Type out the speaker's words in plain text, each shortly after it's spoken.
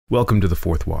Welcome to the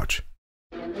Fourth Watch.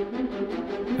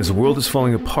 As the world is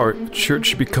falling apart, the church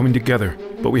should be coming together,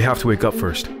 but we have to wake up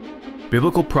first.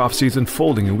 Biblical prophecy is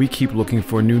unfolding and we keep looking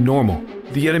for a new normal.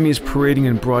 The enemy is parading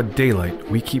in broad daylight.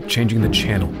 We keep changing the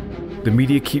channel. The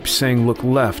media keeps saying look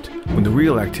left when the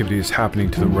real activity is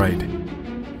happening to the right.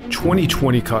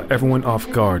 2020 caught everyone off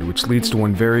guard, which leads to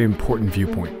one very important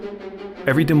viewpoint.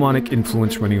 Every demonic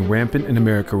influence running rampant in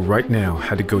America right now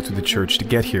had to go through the church to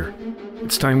get here.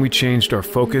 It's time we changed our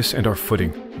focus and our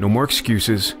footing. No more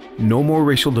excuses, no more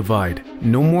racial divide,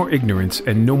 no more ignorance,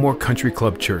 and no more country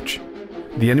club church.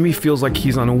 The enemy feels like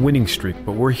he's on a winning streak,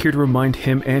 but we're here to remind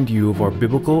him and you of our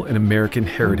biblical and American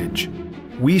heritage.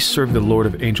 We serve the Lord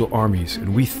of angel armies,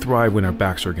 and we thrive when our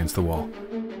backs are against the wall.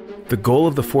 The goal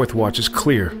of the Fourth Watch is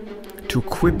clear: to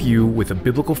equip you with a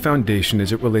biblical foundation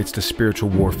as it relates to spiritual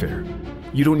warfare.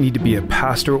 You don't need to be a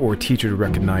pastor or a teacher to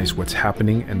recognize what's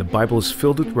happening, and the Bible is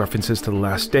filled with references to the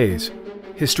last days.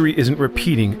 History isn't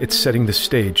repeating, it's setting the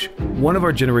stage. One of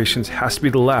our generations has to be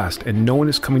the last, and no one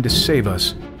is coming to save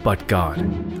us but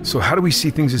God. So how do we see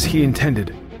things as He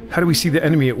intended? How do we see the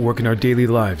enemy at work in our daily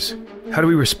lives? How do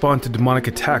we respond to demonic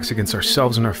attacks against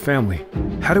ourselves and our family?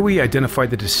 How do we identify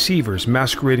the deceivers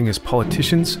masquerading as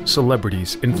politicians,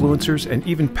 celebrities, influencers, and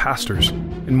even pastors?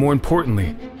 And more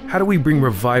importantly, how do we bring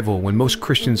revival when most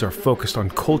Christians are focused on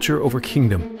culture over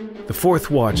kingdom? The Fourth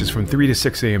Watch is from 3 to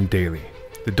 6 a.m. daily,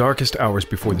 the darkest hours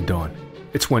before the dawn.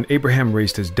 It's when Abraham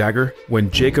raised his dagger, when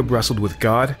Jacob wrestled with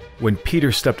God, when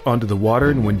Peter stepped onto the water,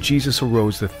 and when Jesus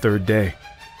arose the third day.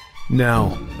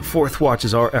 Now, the Fourth Watch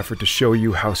is our effort to show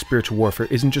you how spiritual warfare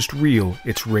isn't just real,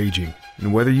 it's raging.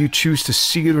 And whether you choose to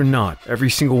see it or not, every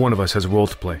single one of us has a role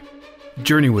to play.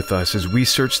 Journey with us as we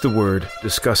search the Word,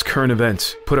 discuss current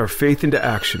events, put our faith into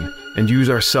action, and use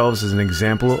ourselves as an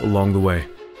example along the way.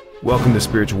 Welcome to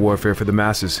Spiritual Warfare for the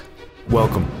Masses.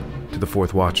 Welcome to the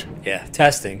Fourth Watch. Yeah,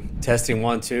 testing. Testing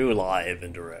 1, 2, live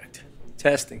and direct.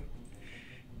 Testing.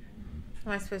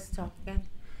 Am I supposed to talk again?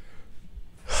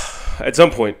 At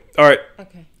some point. All right.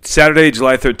 Okay. Saturday,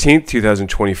 July 13th,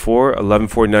 2024,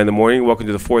 11:49 in the morning. Welcome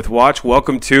to the Fourth Watch.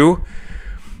 Welcome to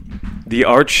the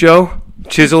art show.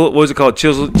 Chisel, what was it called?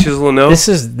 Chisel and O? This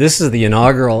is the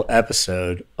inaugural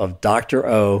episode of Dr.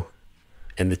 O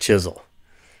and the Chisel.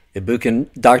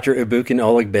 Dr. Ibukun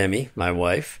Olagbemi, my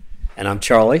wife, and I'm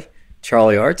Charlie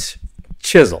Artz,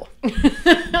 Chisel. You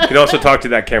can also talk to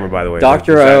that camera, by the way.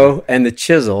 Dr. O and the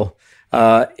Chisel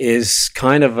is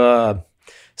kind of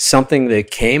something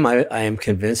that came, I am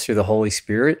convinced, through the Holy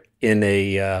Spirit in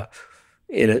a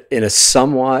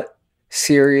somewhat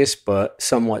serious but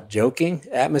somewhat joking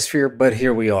atmosphere. But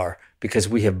here we are, because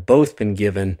we have both been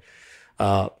given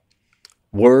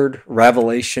word,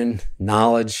 revelation,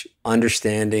 knowledge,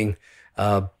 understanding,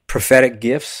 prophetic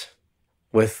gifts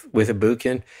with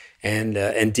Ibukun,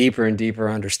 and deeper and deeper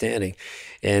understanding,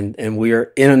 and we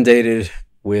are inundated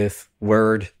with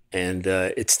word, and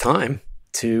it's time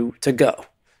to go.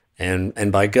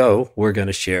 And by go, we're going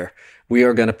to share. We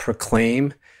are going to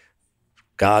proclaim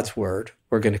God's word.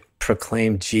 We're going to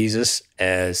proclaim Jesus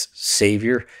as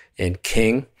Savior and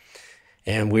King.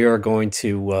 And we are going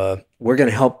to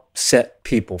help set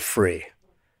people free.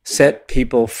 Set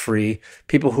people free.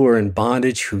 People who are in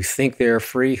bondage, who think they're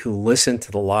free, who listen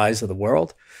to the lies of the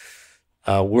world.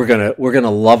 We're gonna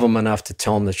love them enough to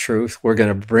tell them the truth. We're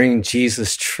going to bring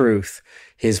Jesus' truth,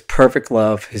 His perfect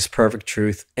love, His perfect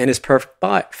truth, and His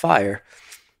perfect fire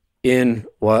in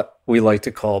what we like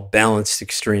to call balanced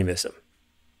extremism.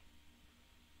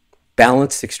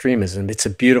 Balanced extremism. It's a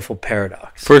beautiful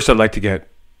paradox. First, I'd like to get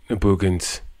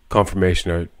Ibukun's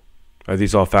confirmation. Are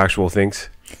these all factual things?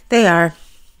 They are.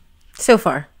 So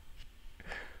far.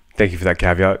 Thank you for that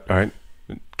caveat. All right,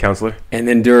 counselor. And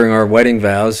then during our wedding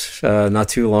vows, not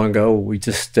too long ago, we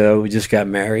just got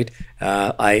married.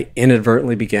 I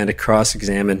inadvertently began to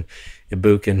cross-examine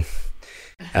Ibukun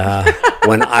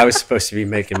when I was supposed to be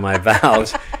making my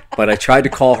vows, but I tried to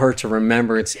call her to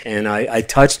remembrance, and I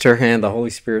touched her hand. The Holy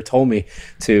Spirit told me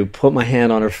to put my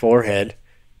hand on her forehead,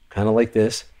 kind of like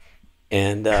this,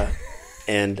 and I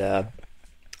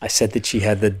said that she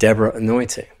had the Deborah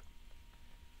anointing.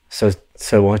 So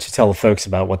why don't you tell the folks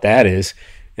about what that is,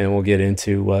 and we'll get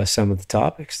into some of the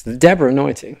topics. The Deborah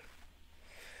anointing.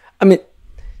 I mean,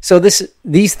 so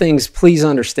these things, please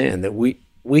understand that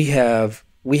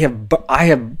I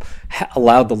have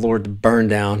allowed the Lord to burn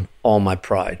down all my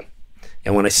pride.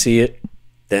 And when I see it,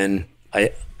 then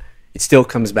it still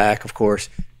comes back, of course,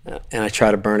 and I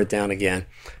try to burn it down again.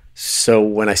 So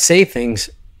when I say things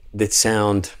that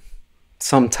sound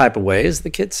some type of way, as the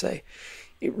kids say,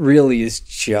 it really is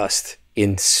just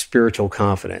in spiritual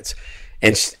confidence.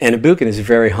 And Ibukun is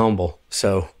very humble,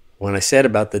 so when I said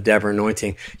about the Deborah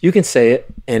anointing, you can say it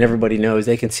and everybody knows,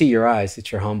 they can see your eyes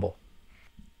that you're humble.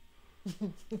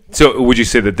 So would you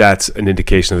say that that's an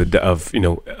indication of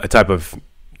a type of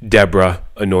Deborah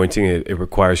anointing? It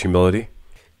requires humility?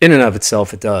 In and of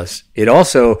itself, it does. It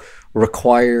also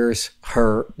requires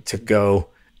her to go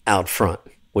out front,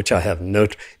 which I have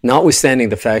notwithstanding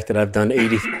the fact that I've done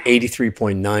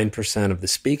 83.9% of the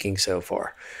speaking so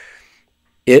far.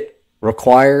 It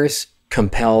requires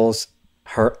and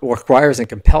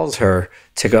compels her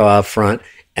to go out front,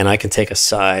 and I can take a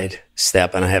side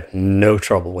step, and I have no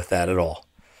trouble with that at all.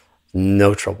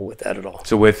 No trouble with that at all.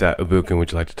 So with that, Ibukun,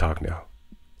 would you like to talk now?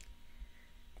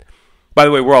 By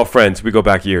the way, we're all friends. We go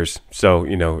back years. So,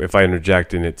 if I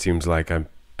interject and it seems like I'm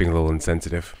being a little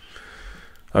insensitive,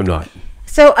 I'm not.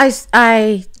 So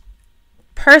I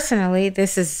personally,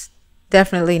 this is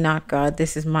definitely not God.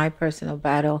 This is my personal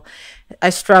battle.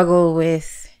 I struggle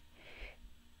with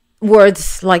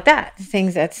words like that,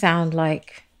 things that sound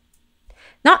like,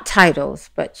 not titles,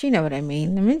 but you know what I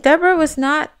mean. I mean, Deborah was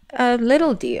not a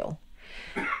little deal.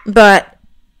 But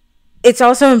it's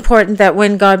also important that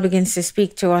when God begins to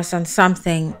speak to us on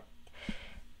something,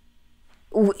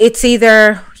 it's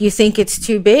either you think it's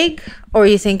too big or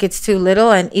you think it's too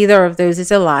little, and either of those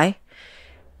is a lie.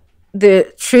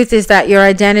 The truth is that your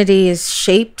identity is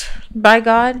shaped by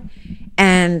God,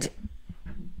 and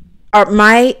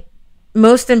my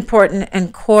most important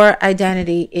and core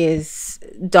identity is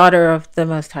daughter of the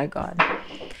Most High God.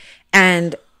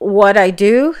 And what I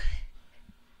do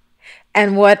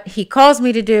and what he calls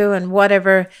me to do, and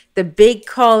whatever the big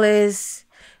call is,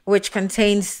 which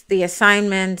contains the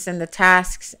assignments and the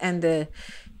tasks and the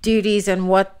duties and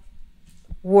what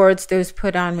words those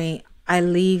put on me, I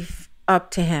leave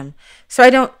up to him. So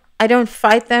I don't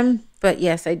fight them, but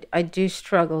yes, I do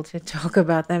struggle to talk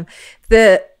about them.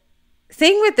 The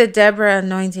thing with the Deborah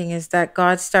anointing is that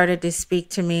God started to speak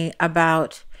to me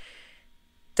about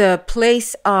the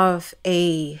place of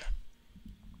an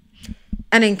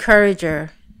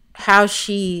encourager, how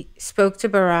she spoke to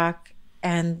Barak,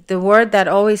 and the word that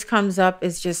always comes up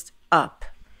is just up.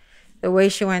 The way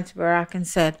she went to Barak and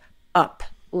said, up,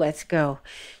 let's go.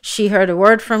 She heard a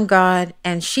word from God,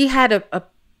 and she had a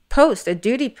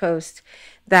duty post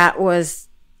that was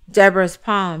Deborah's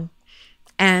palm.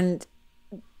 And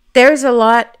there's a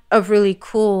lot of really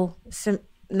cool,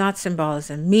 not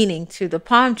symbolism, meaning to the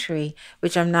palm tree,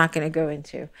 which I'm not going to go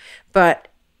into. But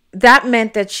that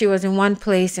meant that she was in one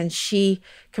place and she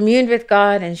communed with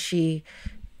God, and she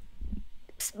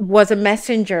was a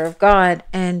messenger of God,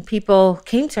 and people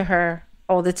came to her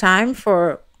all the time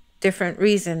for different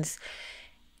reasons.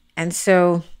 And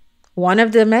so one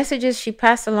of the messages she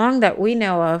passed along that we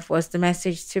know of was the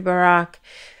message to Barak,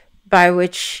 by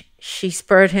which she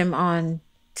spurred him on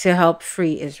to help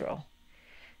free Israel.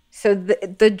 So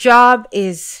the job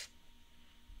is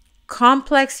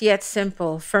complex yet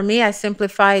simple. For me, I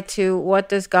simplify it to what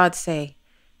does God say,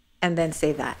 and then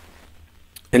say that.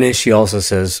 And then she also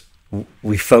says,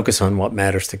 we focus on what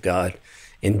matters to God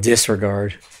and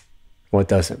disregard what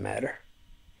doesn't matter.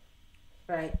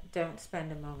 Right. Don't spend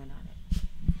a moment on it.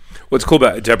 What's cool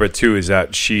about Deborah too is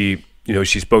that she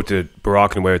spoke to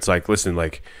Barak in a way it's like, listen,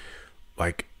 like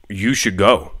you should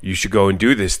go and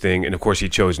do this thing. And of course he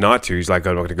chose not to. He's like,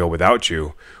 I'm not going to go without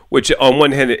you, which on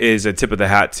one hand is a tip of the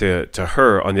hat to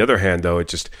her. On the other hand, though,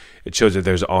 it shows that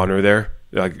there's honor there,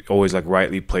 like always, like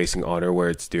rightly placing honor where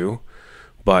it's due.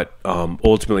 But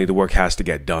ultimately the work has to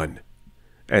get done.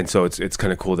 And so it's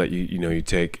kind of cool that you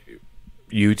take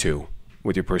you two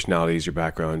with your personalities, your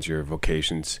backgrounds, your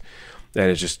vocations,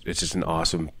 and it's just an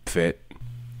awesome fit.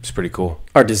 It's pretty cool.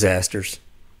 Our disasters.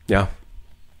 Yeah.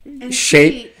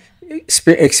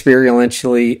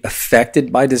 Experientially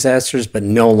affected by disasters, but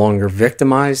no longer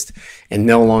victimized and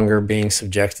no longer being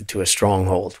subjected to a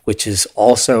stronghold, which is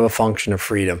also a function of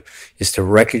freedom, is to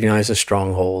recognize a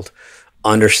stronghold,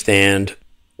 understand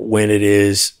when it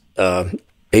is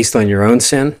based on your own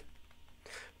sin,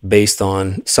 based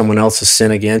on someone else's sin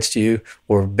against you,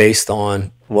 or based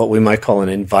on what we might call an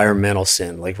environmental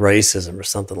sin, like racism or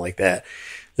something like that.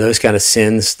 Those kind of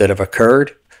sins that have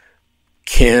occurred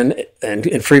can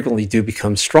and frequently do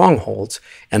become strongholds.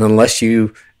 And unless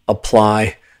you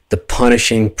apply the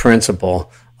punishing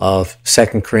principle of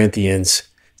 2 Corinthians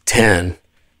 10,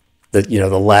 that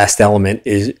the last element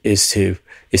the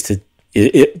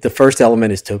first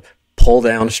element is to pull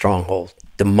down a stronghold,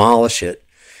 demolish it.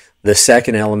 The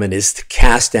second element is to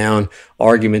cast down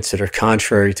arguments that are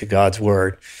contrary to God's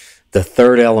word. The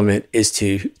third element is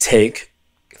to take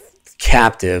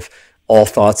captive all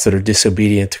thoughts that are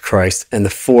disobedient to Christ. And the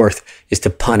fourth is to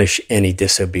punish any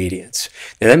disobedience.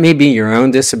 Now, that may be your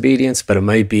own disobedience, but it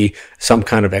might be some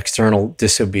kind of external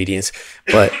disobedience.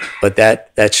 But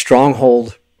that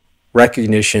stronghold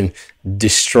recognition,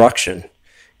 destruction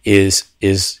is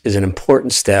an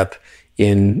important step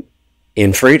in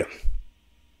freedom.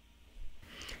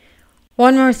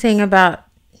 One more thing about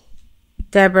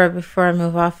Deborah before I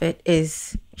move off it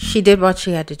is she did what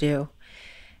she had to do.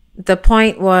 The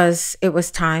point was it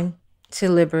was time to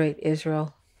liberate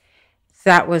Israel.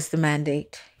 That was the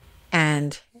mandate.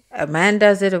 And a man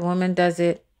does it, a woman does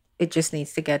it. It just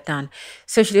needs to get done.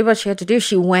 So she did what she had to do.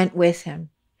 She went with him.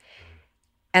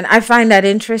 And I find that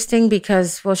interesting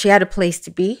because, well, she had a place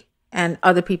to be and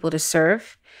other people to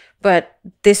serve. But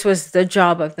this was the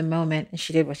job of the moment, and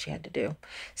she did what she had to do.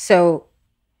 So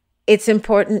it's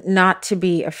important not to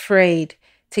be afraid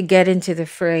to get into the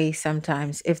fray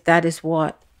sometimes, if that is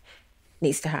what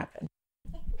needs to happen.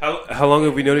 How long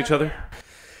have we known each other?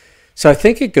 So I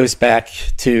think it goes back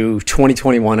to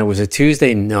 2021. It was a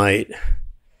Tuesday night.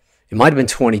 It might have been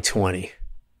 2020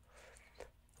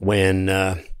 when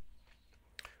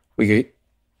we got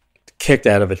kicked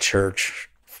out of a church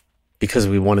because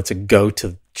we wanted to go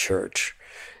to church.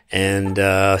 And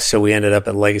so we ended up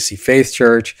at Legacy Faith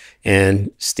Church,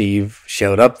 and Steve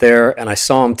showed up there, and I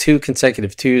saw him 2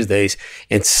 consecutive Tuesdays,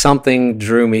 and something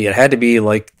drew me. It had to be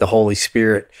like the Holy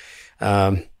Spirit,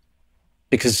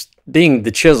 because being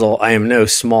the Chisel, I am no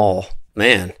small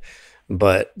man,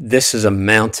 but this is a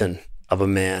mountain of a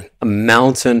man, a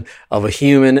mountain of a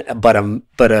human, but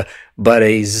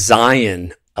a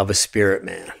Zion of a spirit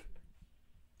man.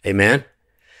 Amen.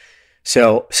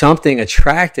 So something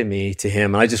attracted me to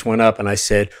him, and I just went up and I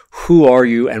said, "Who are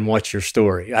you and what's your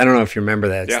story?" I don't know if you remember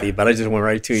that, Steve, but I just went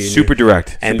right to you. Super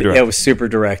direct. And it was super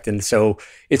direct. And so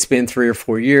it's been 3 or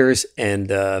 4 years,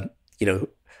 and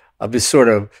I've just sort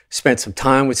of spent some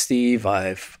time with Steve.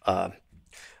 I've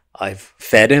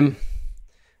fed him,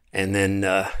 and then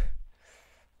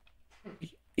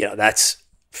that's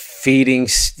feeding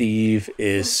Steve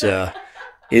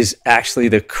is actually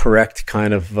the correct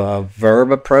kind of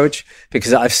verb approach,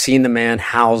 because I've seen the man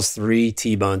house 3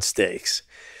 T-bone steaks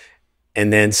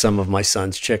and then some of my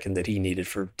son's chicken that he needed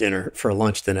for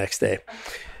lunch the next day.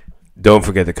 Don't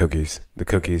forget the cookies. The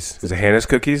cookies. Is it Hannah's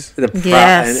cookies?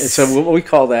 Yes. And so what we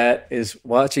call that is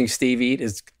watching Steve eat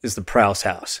is the Prowse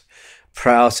house.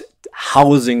 Prowse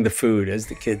housing the food, as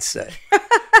the kids say.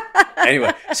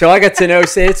 Anyway, so I got to know,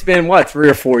 say it's been 3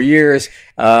 or 4 years,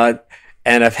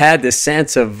 and I've had this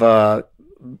sense of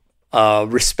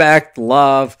respect,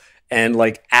 love, and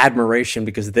like admiration,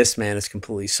 because this man is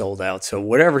completely sold out. So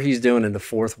whatever he's doing in the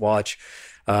 4th watch,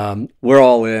 we're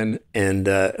all in, and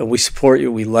we support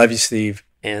you. We love you, Steve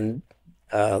and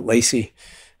Lacey.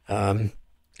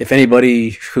 If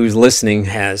anybody who's listening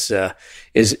is a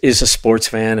sports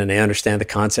fan and they understand the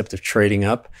concept of trading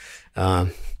up,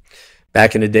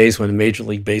 back in the days when Major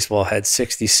League Baseball had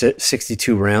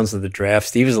 62 rounds of the draft,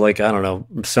 Steve is like, I don't know,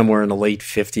 somewhere in the late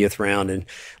 50th round, and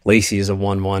Lacey is a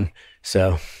 1-1.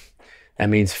 So that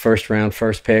means first round,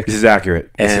 first pick. This is accurate.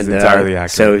 This is entirely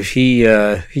accurate. So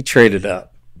he traded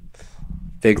up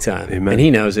big time. Amen. And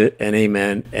he knows it, and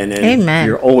amen. And then Amen.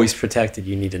 You're always protected.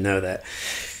 You need to know that.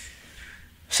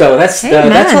 So that's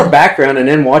our background. And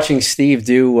then watching Steve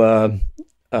do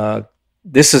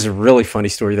this is a really funny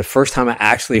story. The first time I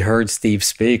actually heard Steve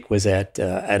speak was at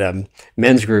a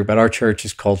men's group at our church.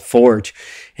 It's called Forge,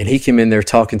 and he came in there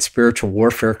talking spiritual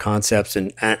warfare concepts.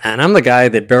 And I'm the guy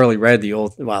that never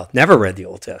read the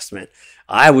Old Testament.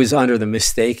 I was under the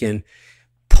mistaken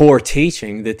poor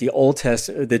teaching that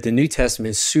the New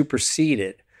Testament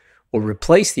superseded or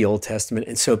replaced the Old Testament,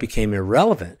 and so it became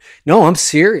irrelevant. No, I'm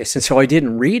serious, and so I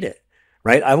didn't read it.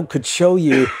 Right? I could show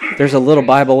you. There's a little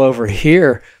Bible over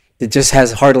here. It just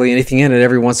has hardly anything in it.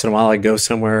 Every once in a while I go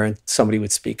somewhere and somebody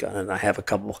would speak on it, and I have a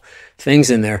couple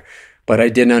things in there. But I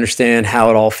didn't understand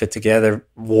how it all fit together.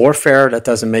 Warfare, that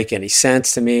doesn't make any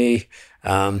sense to me,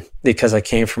 because I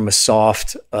came from a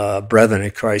soft brethren in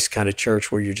Christ kind of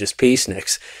church where you're just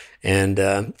peaceniks. And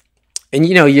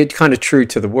you're kind of true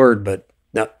to the word, but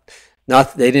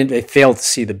they failed to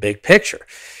see the big picture.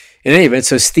 In any event,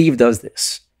 so Steve does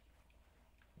this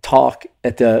talk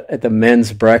at the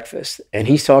men's breakfast, and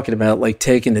he's talking about like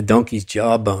taking the donkey's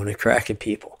jawbone and cracking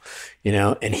people,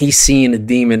 and he's seeing a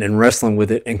demon and wrestling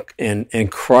with it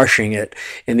and crushing it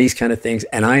and these kind of things.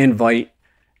 And I invite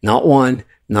not 1,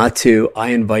 not 2, I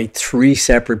invite 3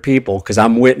 separate people, because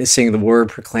I'm witnessing the word,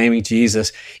 proclaiming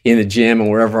Jesus in the gym and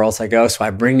wherever else I go. So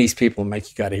I bring these people and you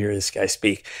got to hear this guy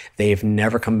speak. They have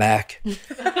never come back.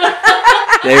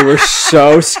 They were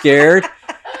so scared,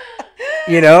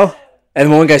 And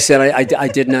one guy said, I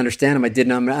didn't understand him. I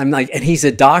didn't. I'm like, and he's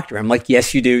a doctor. I'm like,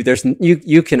 yes, you do.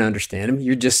 You can understand him.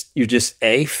 You're just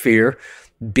A, fear,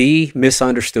 B,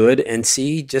 misunderstood, and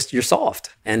C, just you're soft.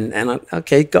 And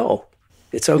okay, go.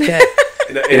 It's okay.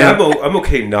 And I'm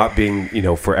okay not being,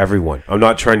 for everyone. I'm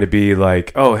not trying to be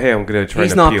like, oh, hey, I'm going to try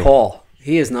He's to not appeal. Paul.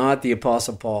 He is not the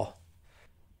Apostle Paul.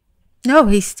 No,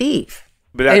 he's Steve.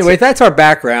 But Anyway, that's our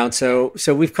background. So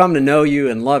we've come to know you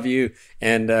and love you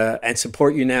and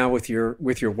support you now with your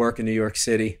work in New York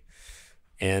City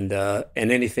and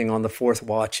anything on the Fourth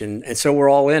Watch. And so we're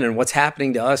all in. And what's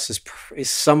happening to us is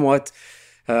somewhat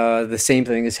the same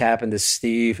thing that's happened to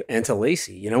Steve and to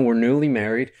Lacey. We're newly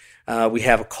married. We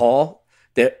have a call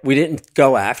that we didn't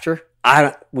go after.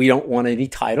 We don't want any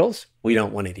titles. We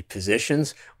don't want any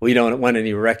positions. We don't want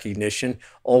any recognition.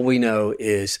 All we know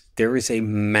is there is a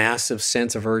massive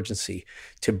sense of urgency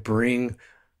to bring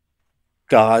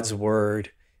God's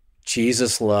word,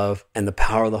 Jesus' love, and the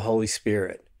power of the Holy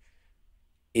Spirit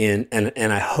in.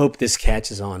 And I hope this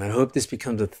catches on. I hope this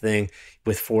becomes a thing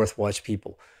with Fourth Watch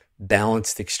people.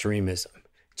 Balanced extremism.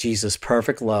 Jesus'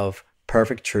 perfect love,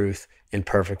 perfect truth, and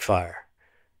perfect fire.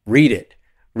 Read it.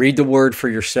 Read the word for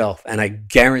yourself, and I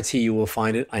guarantee you will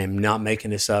find it. I am not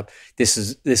making this up. This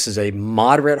is a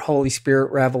moderate Holy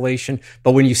Spirit revelation,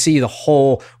 but when you see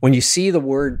the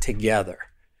word together,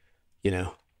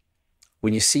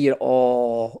 when you see it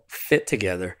all fit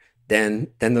together, then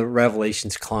the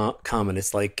revelations come, and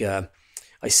it's like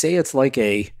I say, it's like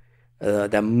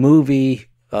that movie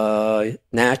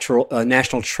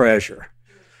National Treasure,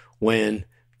 when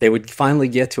they would finally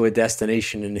get to a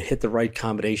destination and hit the right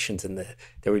combinations, and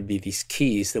there would be these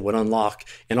keys that would unlock,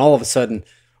 and all of a sudden,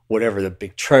 whatever, the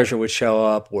big treasure would show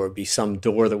up, or it'd be some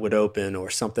door that would open,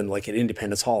 or something like at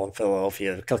Independence Hall in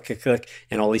Philadelphia, click, click, click,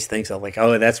 and all these things. I'm like,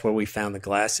 oh, that's where we found the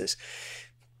glasses.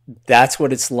 That's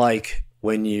what it's like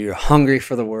when you're hungry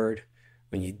for the word,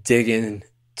 when you dig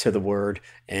into the word,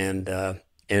 and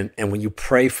when you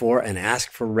pray for and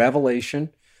ask for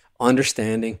revelation,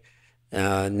 understanding,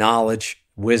 knowledge,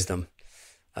 wisdom,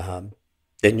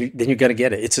 then you got to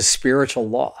get it. It's a spiritual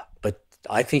law, but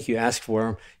I think you ask for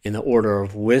them in the order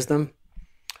of wisdom,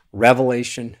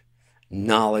 revelation,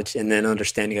 knowledge, and then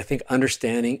understanding. I think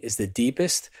understanding is the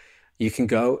deepest you can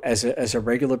go as a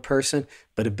regular person,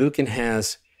 but Ibukun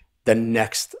has the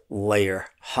next layer,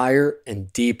 higher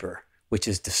and deeper, which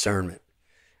is discernment.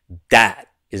 That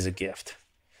is a gift.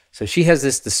 So she has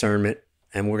this discernment,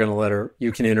 and we're going to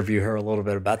you can interview her a little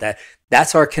bit about that.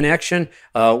 That's our connection.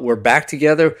 We're back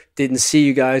together. Didn't see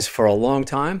you guys for a long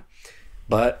time,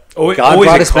 but God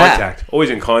brought us back. Always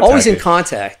in contact. Always in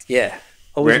contact, yeah.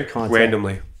 Always in contact.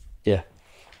 Randomly. Yeah.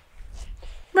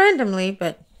 Randomly,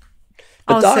 but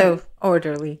also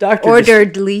orderly.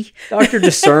 Orderly. Dr.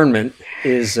 Discernment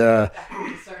is,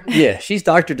 she's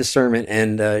Dr. Discernment,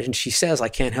 and she says, I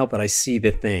can't help it, I see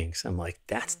the things. I'm like,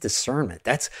 that's discernment.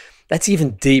 That's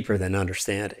even deeper than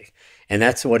understanding. And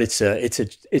that's what it's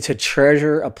a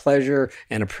treasure, a pleasure,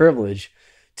 and a privilege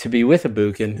to be with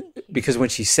Ibukun, because when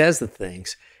she says the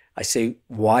things, I say,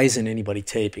 why isn't anybody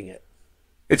taping it?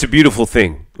 It's a beautiful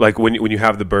thing. Like when you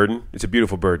have the burden, it's a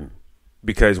beautiful burden,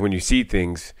 because when you see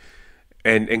things,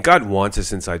 and God wants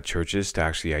us inside churches to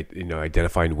actually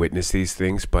identify and witness these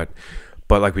things, but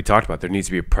like we talked about, there needs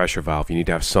to be a pressure valve. You need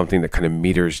to have something that kind of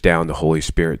meters down the Holy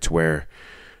Spirit to where,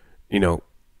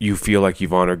 you feel like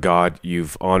you've honored God,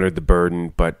 you've honored the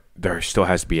burden, but there still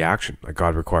has to be action. Like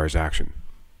God requires action.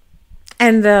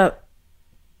 And the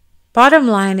bottom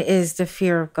line is the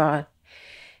fear of God.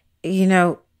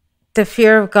 The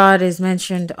fear of God is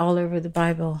mentioned all over the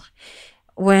Bible.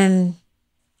 When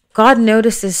God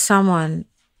notices someone,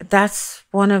 that's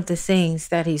one of the things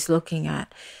that he's looking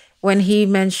at. When he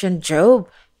mentioned Job,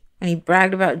 and he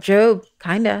bragged about Job,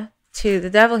 to the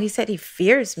devil, he said, he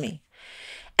fears me.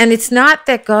 And it's not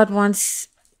that God wants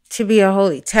to be a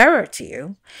holy terror to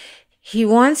you. He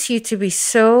wants you to be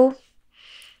so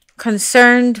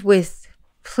concerned with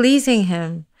pleasing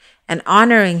him and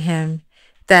honoring him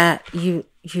that you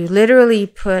literally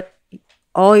put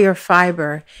all your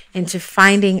fiber into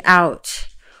finding out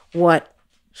what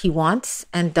he wants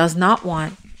and does not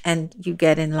want, and you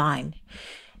get in line.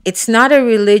 It's not a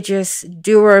religious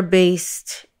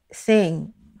doer-based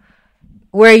thing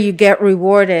where you get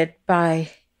rewarded by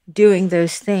doing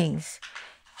those things,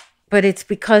 but it's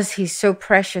because he's so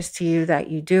precious to you that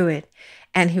you do it,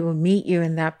 and he will meet you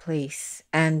in that place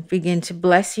and begin to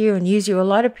bless you and use you. A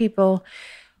lot of people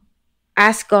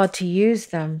ask God to use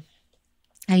them.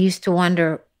 I used to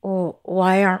wonder,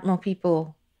 why aren't more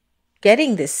people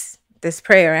getting this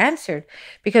prayer answered?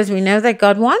 Because we know that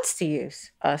God wants to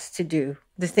use us to do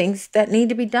the things that need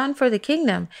to be done for the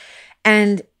kingdom.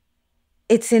 And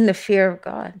it's in the fear of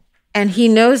God. And he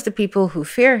knows the people who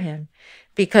fear him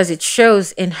because it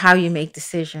shows in how you make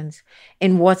decisions,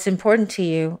 in what's important to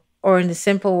you, or in the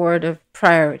simple word of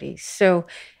priorities. So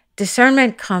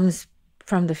discernment comes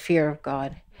from the fear of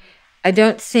God. I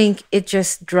don't think it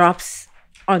just drops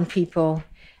on people.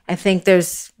 I think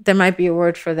there might be a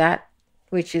word for that,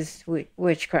 which is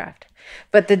witchcraft.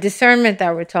 But the discernment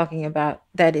that we're talking about,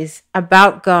 that is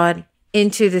about God,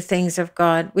 into the things of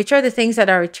God, which are the things that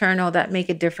are eternal, that make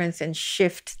a difference and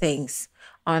shift things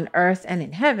on earth and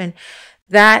in heaven.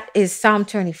 That is Psalm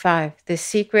 25. The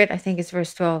secret, I think it's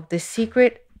verse 12, the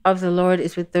secret of the Lord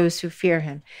is with those who fear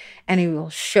him, and he will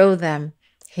show them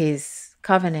his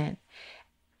covenant.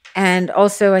 And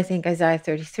also, I think Isaiah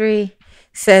 33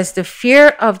 says, the fear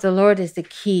of the Lord is the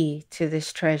key to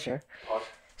this treasure.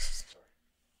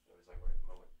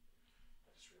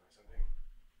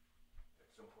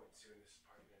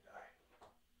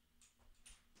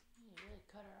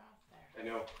 I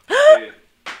know.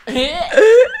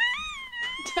 Oh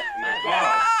my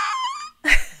God.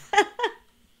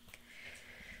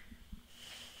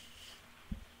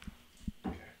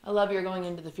 I love you're going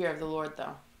into the fear of the Lord,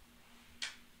 though.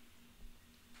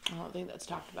 I don't think that's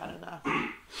talked about enough.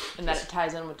 And that it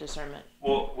ties in with discernment.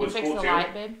 Well, what's fix cool the too?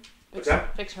 light, babe. What's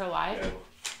that? Fix her light. Yeah.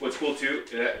 What's cool too?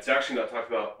 It's actually not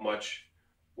talked about much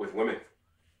with women.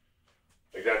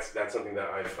 Like that's something that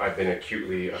I've been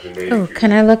made. Oh,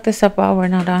 can I look this up while we're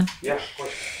not on? Yeah, of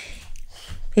course.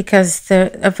 Because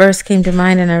a verse came to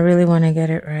mind and I really want to get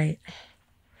it right.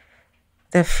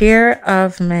 The fear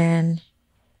of man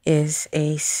is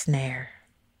a snare.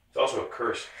 It's also a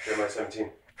curse. Jeremiah 17.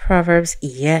 Proverbs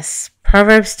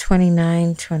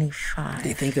 29:25.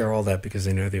 They think they're all that because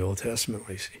they know the Old Testament,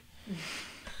 Lacey.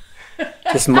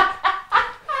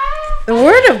 The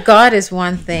word of God is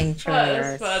one thing, Charlie.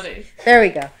 That's funny. There we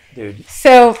go. Dude,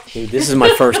 So this is my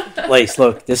first, Lace,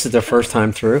 look, this is the first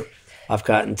time through I've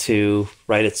gotten to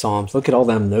write at Psalms. Look at all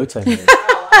them notes I made.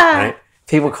 Right?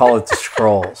 People call it the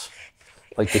scrolls,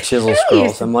 like the Chisel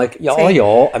scrolls. I'm like,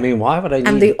 y'all. I mean, why would I need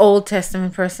I'm the Old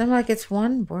Testament person. I'm like, it's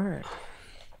one word.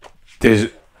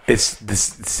 It's the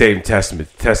same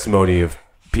testimony of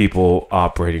people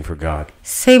operating for God.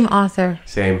 Same author.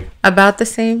 Same. About the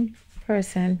same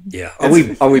person. Yeah.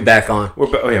 Are we back on?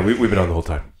 We've been on the whole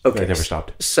time. Okay. It never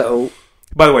stopped. So,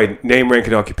 by the way, name, rank,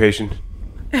 and occupation.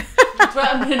 That's what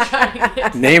I've been trying to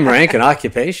get. name, rank, and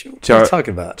occupation. What are you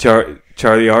talking about? Charlie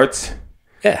Artz,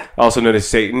 Yeah. also known as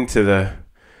Satan to the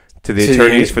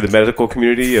attorneys for the medical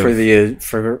community for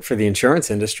the insurance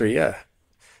industry. Yeah.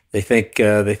 They think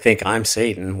I'm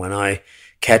Satan when I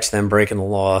catch them breaking the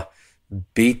law,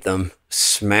 beat them,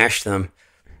 smash them,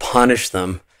 punish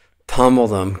them, pummel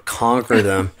them, conquer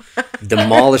them,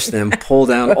 demolish them, pull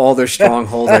down all their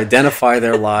strongholds, identify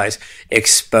their lies,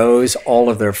 expose all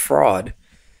of their fraud.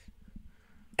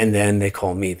 And then they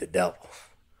call me the devil.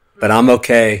 But I'm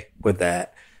okay with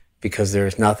that because there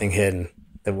is nothing hidden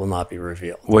that will not be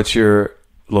revealed. What's your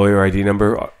lawyer ID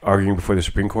number arguing before the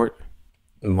Supreme Court?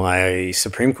 My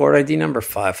Supreme Court ID number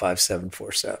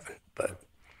 55747. But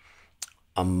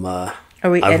Are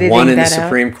we I've editing won in the that out?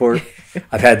 Supreme Court.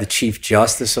 I've had the Chief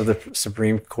Justice of the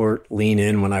Supreme Court lean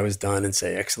in when I was done and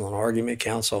say, "Excellent argument,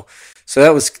 counsel."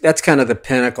 So that's kind of the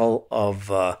pinnacle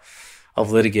of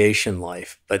litigation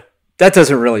life. But that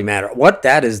doesn't really matter. What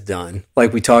that has done,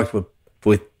 like we talked with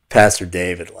Pastor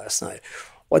David last night,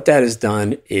 what that has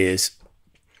done is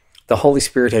the Holy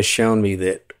Spirit has shown me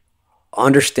that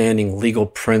understanding legal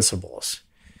principles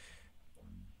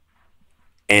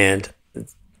and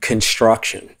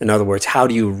construction, in other words, how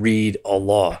do you read a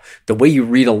law? The way you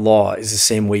read a law is the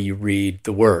same way you read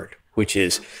the word, which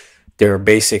is there are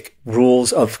basic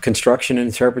rules of construction and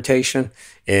interpretation,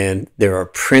 and there are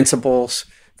principles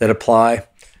that apply,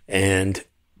 and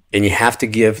you have to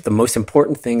give, the most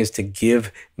important thing is to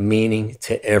give meaning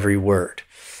to every word.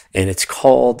 And it's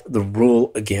called the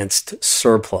rule against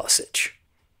surplusage.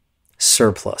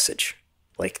 Surplusage.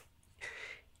 Like,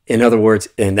 in other words,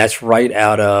 and that's right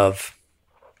out of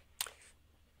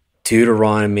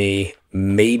Deuteronomy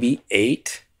maybe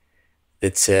 8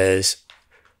 that says,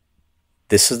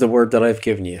 this is the word that I've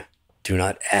given you. Do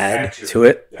not add to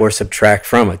it or subtract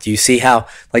from it. Do you see how,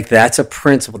 like, that's a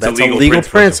principle. That's a legal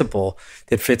principle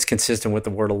that fits consistent with the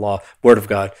word of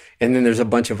God. And then there's a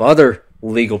bunch of other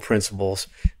legal principles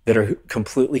that are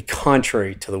completely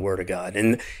contrary to the word of God.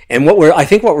 And I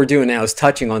think what we're doing now is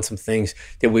touching on some things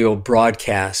that we will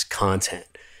broadcast content,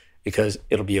 because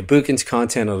it'll be Ibukun's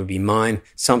content, it'll be mine.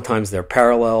 Sometimes they're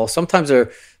parallel, sometimes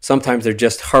they're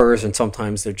just hers, and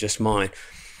sometimes they're just mine.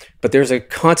 But there's a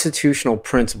constitutional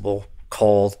principle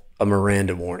called a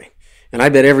Miranda warning. And I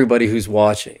bet everybody who's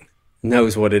watching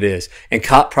knows what it is. And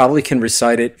cop probably can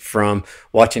recite it from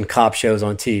watching cop shows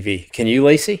on TV. Can you,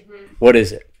 Lacey? What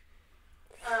is it?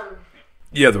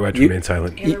 You have the right to remain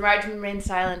silent. You have the right to remain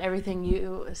silent. Everything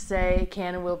you say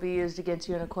can and will be used against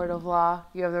you in a court of law.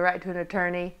 You have the right to an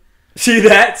attorney. See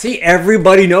that? See,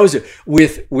 everybody knows it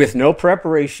with no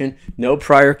preparation, no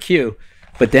prior cue.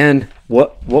 But then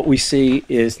what we see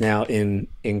is now in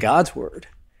God's word.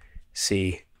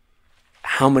 See,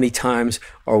 how many times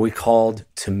are we called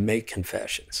to make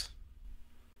confessions?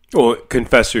 Well,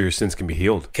 confess or your sins can be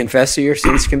healed. Confess that your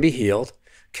sins can be healed.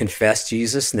 Confess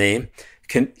Jesus' name.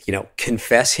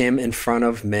 Confess him in front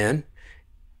of men,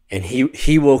 and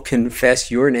he will confess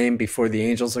your name before the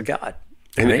angels of God.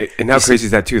 Right? And how crazy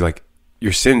is that too? Like,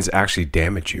 your sins actually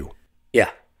damage you.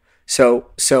 Yeah.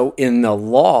 So in the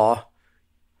law,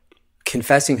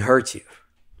 confessing hurts you.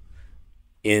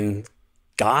 In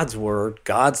God's word,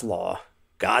 God's law,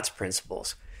 God's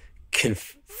principles,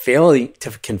 failing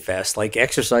to confess, like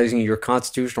exercising your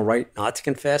constitutional right not to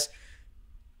confess,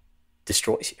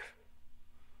 destroys you.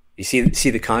 You see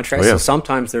the contrast? Oh, yeah. So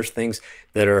sometimes there's things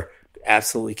that are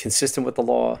absolutely consistent with the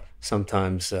law.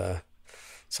 Sometimes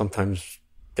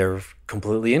they're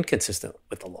completely inconsistent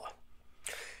with the law.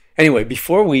 Anyway,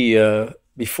 before we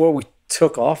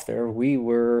took off there, we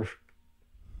were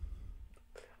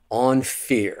on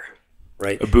fear,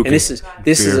 right? Ibukun. And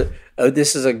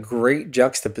this is a great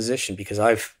juxtaposition, because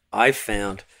I've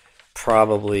found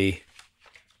probably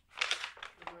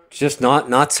just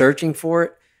not searching for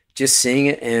it, just seeing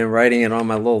it and writing it on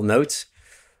my little notes.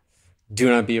 Do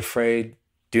not be afraid.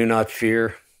 Do not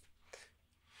fear.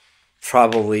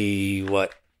 Probably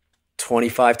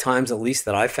 25 times at least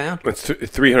that I found. It's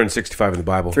 365 in the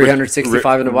Bible.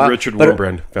 365 in the Bible. Richard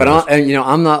Wurmbrand. But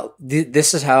I'm not.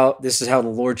 This is how the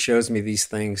Lord shows me these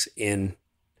things in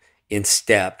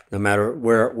step, no matter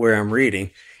where I'm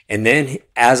reading. And then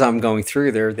as I'm going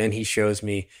through there, then He shows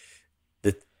me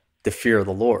the fear of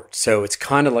the Lord. So it's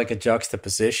kind of like a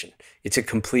juxtaposition. It's a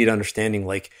complete understanding.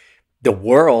 Like the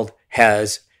world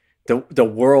has the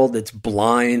world that's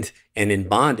blind and in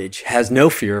bondage has no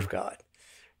fear of God,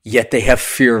 yet they have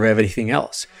fear of everything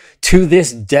else. To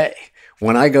this day,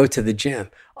 when I go to the gym,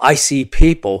 I see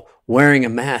people wearing a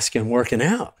mask and working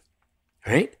out,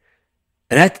 right?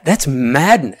 And that's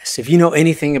madness. If you know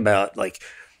anything about like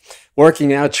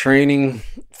working out, training,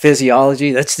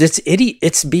 physiology, that's idiot.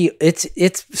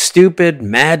 It's stupid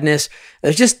madness.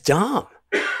 They're just dumb.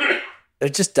 They're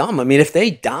just dumb. I mean, if they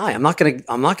die, I'm not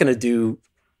gonna do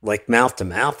like mouth to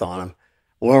mouth on them,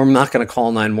 or I'm not gonna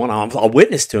call 911. I'll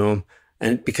witness to them,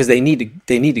 and because they need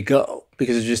to go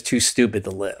because they're just too stupid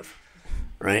to live,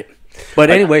 right? But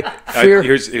anyway, fear.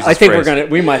 Here's I think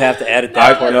we might have to edit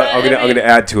that. I'm gonna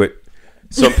add to it.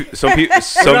 Some people.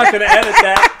 I'm not gonna edit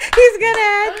that. He's gonna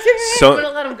add to it. I'm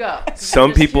gonna let him go.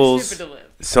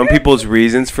 Some people's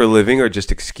reasons for living are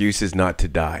just excuses not to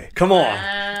die. Come on.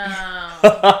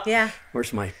 Yeah.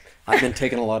 Where's my? I've been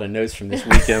taking a lot of notes from this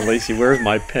weekend, Lacey. Where's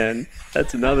my pen?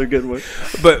 That's another good one.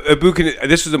 But Ibukun,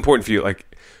 this was important for you. Like,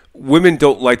 women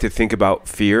don't like to think about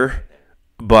fear,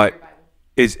 but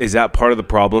is that part of the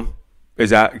problem?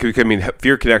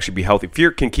 Fear can actually be healthy.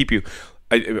 Fear can keep you.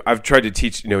 I've tried to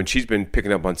teach, and she's been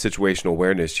picking up on situational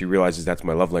awareness. She realizes that's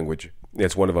my love language.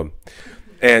 That's one of them.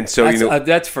 And so,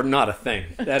 that's for not a thing.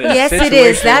 That is yes, it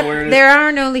is. That awareness. There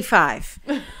aren't only 5.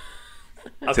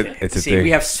 Okay. It's a thing.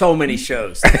 We have so many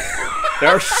shows. There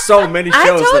are so many shows. I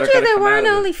told that are you there come weren't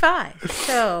out of only 5.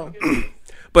 So,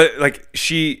 but like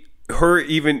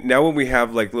even now when we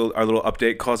have like our little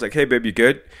update calls, like, hey babe, you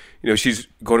good? She's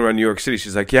going around New York City.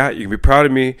 She's like, yeah, you can be proud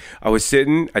of me. I was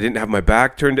sitting. I didn't have my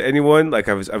back turned to anyone. Like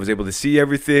I was able to see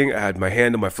everything. I had my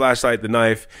hand on my flashlight, the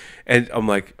knife, and I'm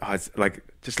like, oh, it's like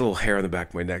just a little hair on the back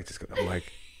of my neck. I'm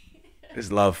like,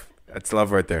 it's love. That's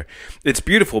love right there. It's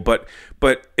beautiful, but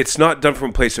it's not done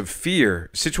from a place of fear.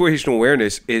 Situational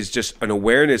awareness is just an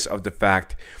awareness of the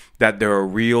fact that there are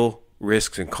real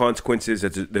risks and consequences.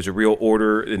 There's a real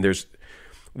order, and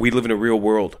we live in a real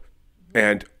world.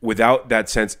 And without that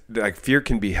sense, like fear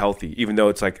can be healthy, even though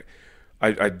it's like,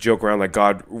 I joke around like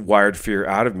God wired fear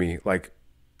out of me. Like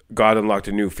God unlocked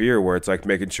a new fear where it's like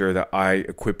making sure that I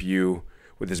equip you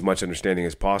with as much understanding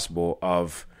as possible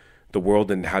of the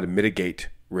world and how to mitigate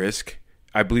risk.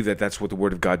 I believe that that's what the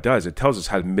Word of God does. It tells us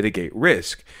how to mitigate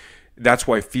risk. That's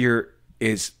why fear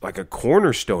is like a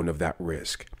cornerstone of that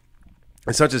risk.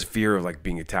 It's not just fear of like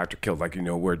being attacked or killed, like,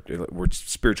 we're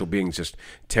spiritual beings just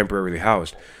temporarily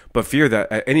housed, but fear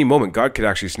that at any moment God could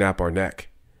actually snap our neck.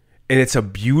 And it's a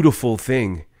beautiful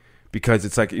thing because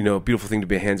it's like, a beautiful thing to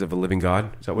be in the hands of a living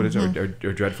God. Is that what it is?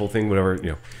 Or dreadful thing, whatever,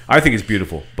 I think it's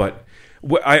beautiful. But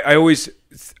I always,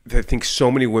 I think so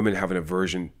many women have an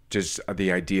aversion, just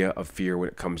the idea of fear when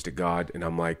it comes to God. And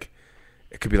I'm like,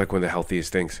 it could be like one of the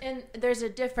healthiest things. And there's a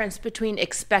difference between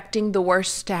expecting the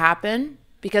worst to happen,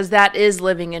 because that is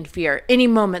living in fear. Any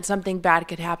moment something bad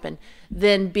could happen,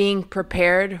 than being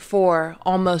prepared for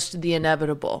almost the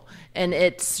inevitable. And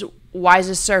it's wise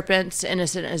as serpents,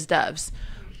 innocent as doves.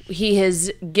 He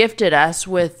has gifted us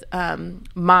with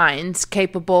minds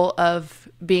capable of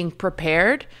being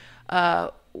prepared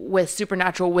with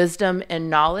supernatural wisdom and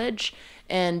knowledge.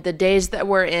 And the days that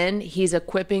we're in, he's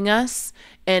equipping us,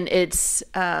 and it's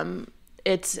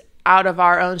out of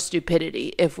our own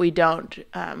stupidity if we don't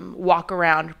walk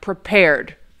around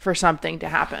prepared for something to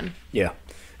happen. Yeah,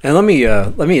 and let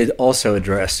me also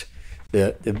address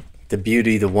the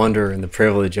beauty, the wonder, and the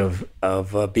privilege of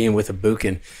being with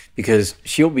Ibukun, because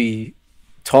she'll be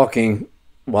talking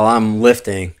while I'm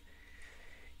lifting.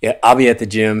 Yeah, I'll be at the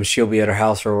gym, she'll be at her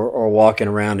house or walking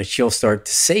around, and she'll start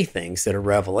to say things that are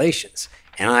revelations.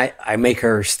 And I make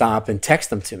her stop and text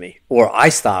them to me, or I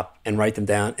stop and write them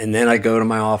down, and then I go to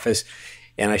my office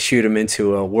and I shoot them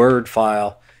into a Word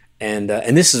file. And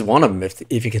this is one of them,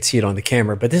 if you can see it on the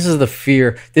camera. But this is the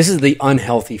fear. This is the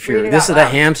unhealthy fear. This is the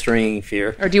hamstringing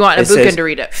fear. Or do you want Ibukun to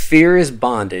read it? Fear is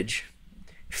bondage.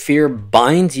 Fear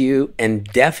binds you and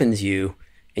deafens you,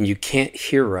 and you can't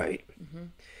hear right. Mm-hmm.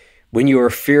 When you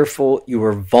are fearful, you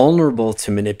are vulnerable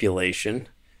to manipulation.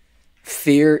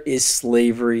 Fear is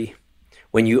slavery.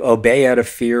 When you obey out of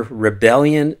fear,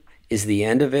 rebellion is the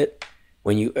end of it.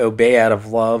 When you obey out of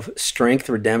love, strength,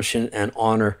 redemption, and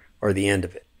honor are the end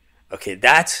of it. Okay,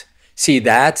 that's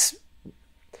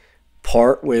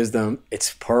part wisdom,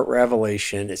 it's part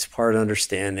revelation, it's part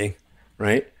understanding,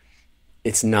 right?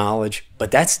 It's knowledge,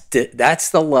 but that's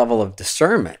the level of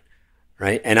discernment,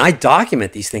 right? And I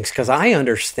document these things because I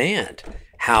understand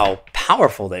how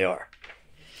powerful they are.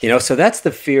 So that's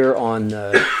the fear on,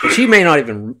 she may not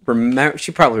even remember,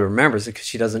 she probably remembers it because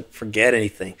she doesn't forget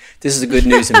anything. This is the good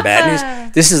news and bad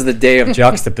news. This is the day of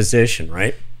juxtaposition,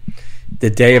 right? The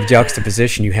day of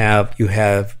juxtaposition, you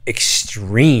have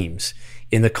extremes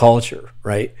in the culture,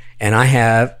 right? And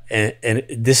and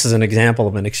this is an example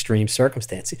of an extreme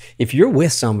circumstance. If you're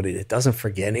with somebody that doesn't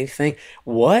forget anything,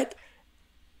 what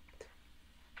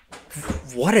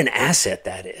an asset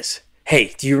that is.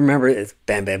 Hey, do you remember it?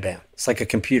 Bam, bam, bam. It's like a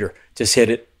computer. Just hit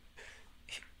it,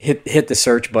 hit the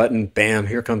search button, bam,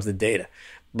 here comes the data.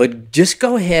 But just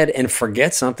go ahead and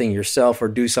forget something yourself or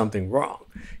do something wrong.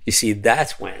 You see,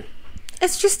 that's when.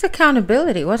 It's just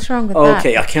accountability. What's wrong with that?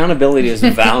 Okay, accountability is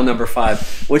vow number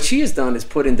 5. What she has done is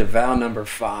put into vow number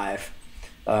 5,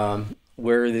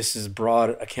 where this is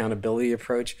broad accountability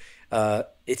approach.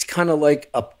 It's kind of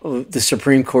like the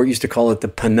Supreme Court used to call it the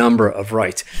penumbra of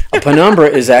rights. A penumbra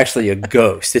is actually a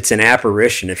ghost. It's an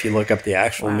apparition. If you look up the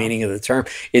actual meaning of the term,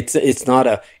 it's not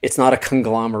a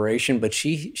conglomeration, but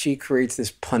she creates this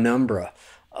penumbra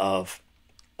of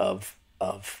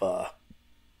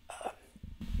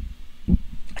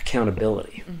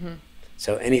accountability. Mm-hmm.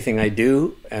 So anything I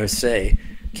do or say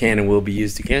can and will be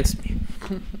used against me.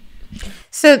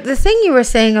 So the thing you were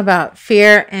saying about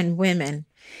fear and women,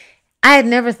 I had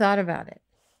never thought about it,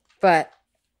 but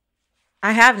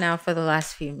I have now for the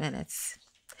last few minutes.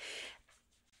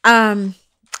 So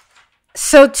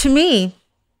to me,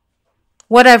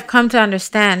 what I've come to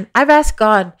understand, I've asked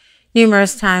God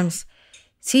numerous times,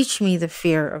 teach me the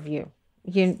fear of you.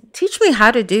 Teach me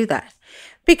how to do that.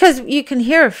 Because you can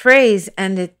hear a phrase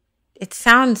and it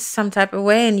sounds some type of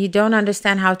way and you don't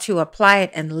understand how to apply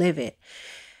it and live it.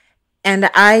 And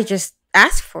I just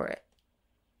ask for it.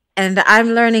 And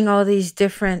I'm learning all these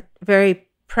different, very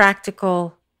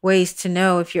practical ways to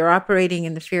know if you're operating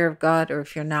in the fear of God or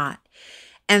if you're not.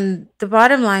 And the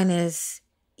bottom line is,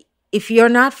 if you're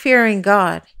not fearing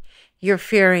God, you're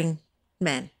fearing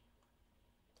men.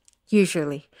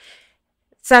 Usually.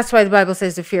 So that's why the Bible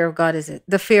says the fear of God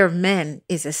the fear of men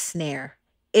is a snare.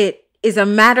 It is a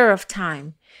matter of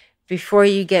time before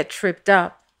you get tripped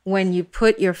up when you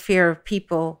put your fear of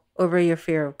people over your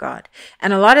fear of God.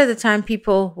 And a lot of the time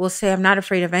people will say, I'm not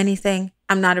afraid of anything.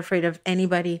 I'm not afraid of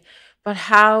anybody. But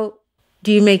how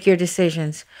do you make your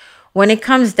decisions? When it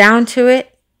comes down to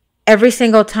it, every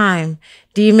single time,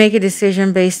 do you make a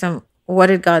decision based on what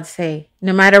did God say?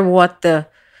 No matter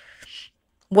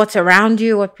what's around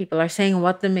you, what people are saying,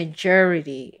 what the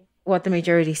majority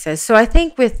says. So I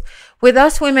think with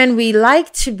us women, we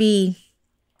like to be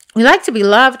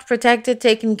loved, protected,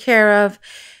 taken care of.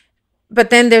 But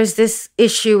then there's this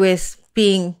issue with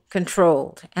being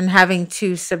controlled and having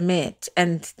to submit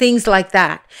and things like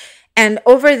that. And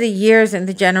over the years and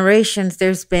the generations,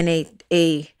 there's been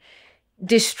a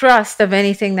distrust of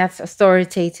anything that's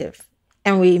authoritative.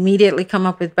 and we immediately come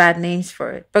up with bad names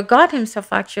for it. But God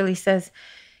himself actually says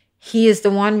he is the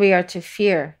one we are to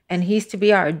fear, and he's to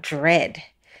be our dread.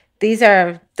 These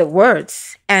are the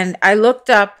words. And I looked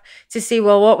up to see,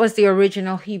 well, what was the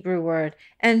original Hebrew word?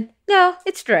 And no,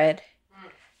 it's dread.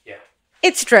 Yeah.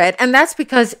 It's dread. And that's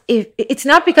because it's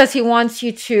not because he wants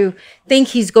you to think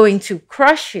he's going to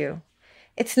crush you.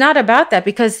 It's not about that,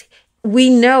 because we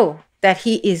know that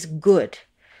he is good.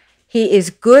 He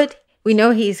is good. We know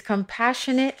he is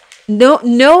compassionate.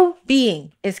 No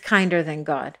being is kinder than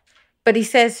God. But he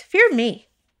says, fear me.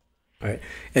 Right.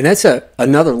 And that's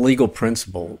another legal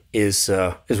principle is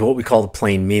what we call the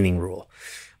plain meaning rule.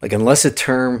 Like, unless a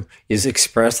term is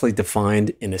expressly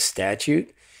defined in a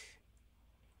statute,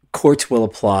 courts will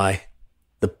apply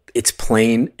its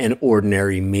plain and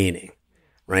ordinary meaning,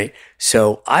 right?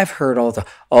 So I've heard all the,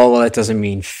 oh, well, that doesn't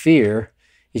mean fear.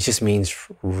 It just means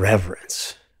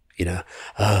reverence,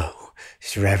 oh,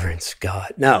 it's reverence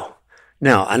God. No.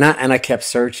 And I kept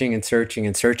searching and searching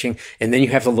and searching. And then you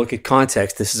have to look at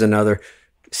context. This is another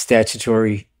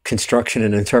statutory construction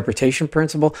and interpretation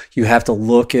principle. You have to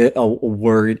look at a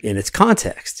word in its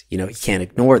context. You can't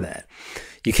ignore that.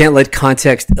 You can't let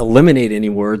context eliminate any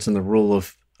words in the rule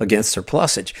of against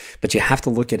surplusage, but you have to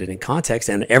look at it in context.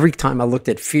 And every time I looked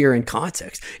at fear in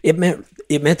context, it meant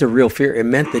the real fear. It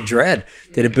meant the dread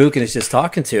that Ibukun is just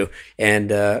talking to. And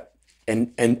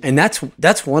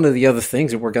that's one of the other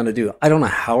things that we're going to do. I don't know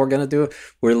how we're going to do it.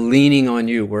 We're leaning on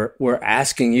you. We're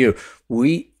asking you.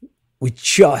 We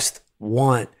just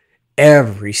want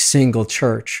every single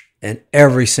church and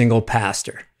every single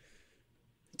pastor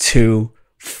to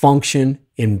function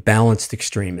in balanced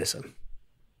extremism.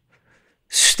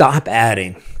 Stop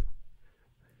adding.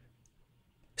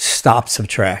 Stop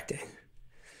subtracting.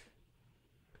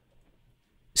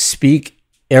 Speak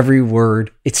every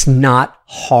word. It's not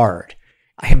hard.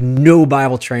 I have no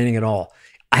Bible training at all.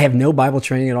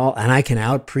 And I can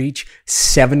out-preach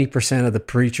 70% of the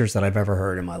preachers that I've ever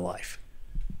heard in my life.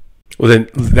 Well, then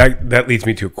that leads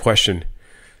me to a question.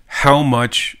 How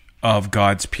much of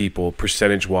God's people,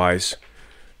 percentage-wise,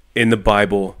 in the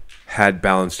Bible had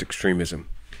balanced extremism?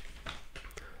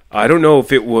 I don't know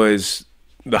if it was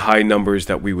the high numbers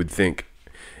that we would think.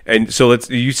 And so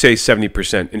you say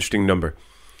 70%, interesting number.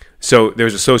 So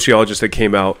there's a sociologist that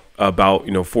came out about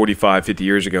 45, 50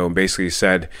 years ago and basically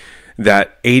said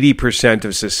that 80%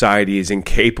 of society is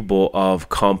incapable of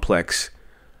complex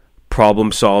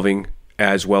problem solving,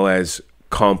 as well as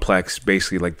complex,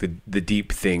 basically like the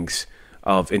deep things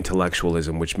of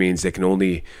intellectualism, which means they can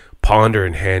only ponder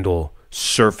and handle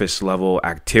surface level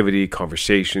activity,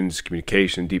 conversations,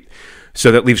 communication, deep. So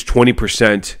that leaves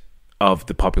 20% of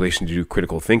the population to do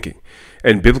critical thinking.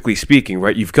 And biblically speaking,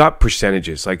 right, you've got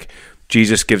percentages. Like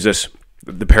Jesus gives us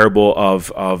the parable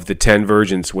of the 10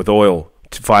 virgins with oil,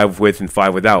 5 with and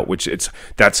 5 without, which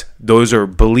those are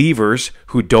believers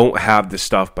who don't have the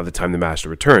stuff by the time the master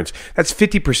returns. That's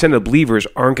 50% of believers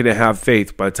aren't going to have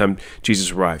faith by the time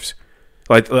Jesus arrives.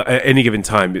 Like at any given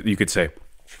time, you could say,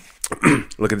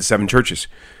 look at the 7 churches.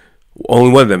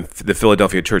 Only one of them, the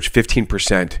Philadelphia church,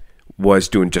 15% was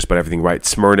doing just about everything right.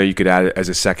 Smyrna, you could add it as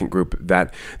a second group.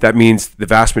 That means the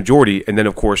vast majority, and then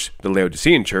of course the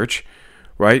Laodicean church,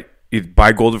 right? You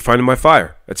buy gold refined in my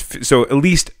fire. So at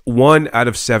least 1 out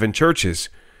of 7 churches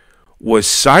was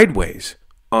sideways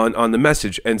on the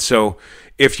message. And so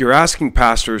if you're asking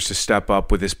pastors to step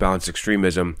up with this balanced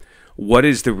extremism, what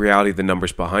is the reality of the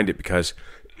numbers behind it? Because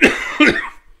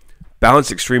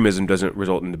balanced extremism doesn't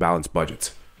result in the balanced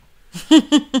budgets.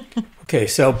 Okay,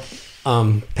 so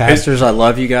pastors, I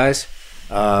love you guys,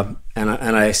 and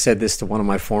I said this to one of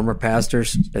my former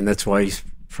pastors, and that's why he's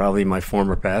probably my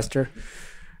former pastor.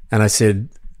 And I said,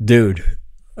 dude,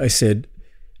 I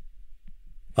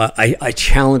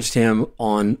challenged him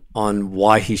on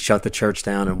why he shut the church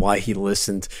down and why he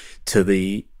listened to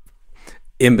the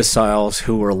imbeciles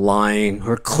who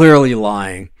were clearly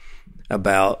lying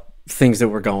about things that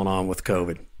were going on with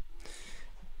COVID.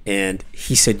 And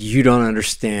he said, you don't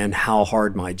understand how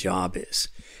hard my job is.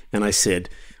 And I said,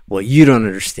 what you don't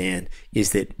understand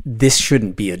is that this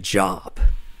shouldn't be a job,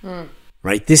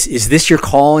 right? Is this your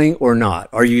calling or not?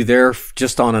 Are you there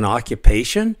just on an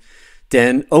occupation?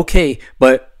 Then, okay,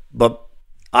 but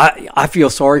I feel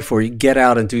sorry for you. Get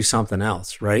out and do something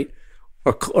else, right?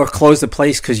 Or close the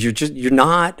place because you're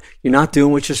not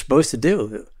doing what you're supposed to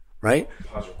do, right?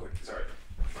 Pause real quick. Sorry.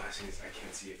 Last thing is I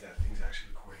can't see if that thing's actually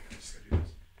recording. I just gotta do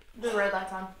this. The red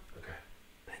light's on. Okay.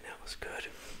 And that was good.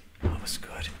 That was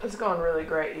good. It's going really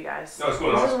great, you guys. No, it's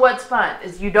going This awesome. is what's fun,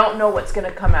 is you don't know what's going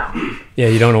to come out. Yeah,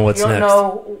 you don't know what's You don't next.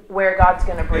 know where God's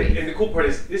going to breathe. And the cool part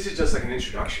is this is just like an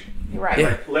introduction. Right.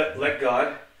 Yeah. Like, let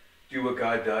God do what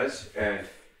God does, and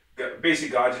basically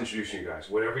God's introducing you guys.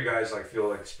 Whatever you guys like feel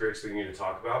like the Spirit's leading you to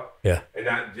talk about. Yeah. And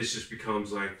that this just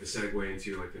becomes like the segue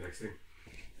into like the next thing.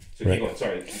 So Right. keep on.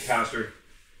 Sorry, Pastor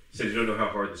said you don't know how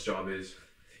hard this job is.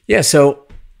 Yeah. So,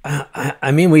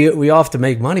 I mean, we all have to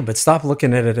make money, but stop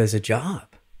looking at it as a job,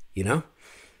 you know?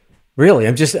 Really,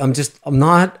 I'm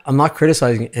not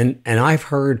criticizing. And I've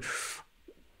heard,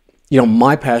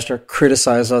 my pastor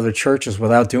criticize other churches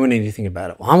without doing anything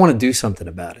about it. Well, I want to do something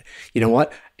about it. You know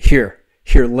what? Here,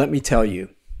 let me tell you.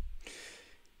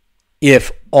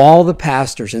 If all the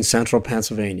pastors in central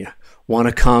Pennsylvania want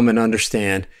to come and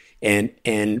understand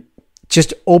and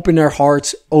just open their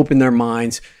hearts, open their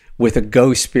minds with a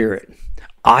go spirit,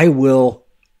 I will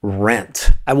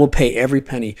pay every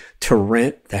penny to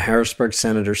rent the Harrisburg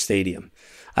Senator Stadium.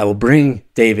 I will bring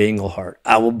Dave Englehart.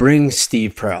 I will bring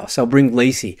Steve Prowse. I'll bring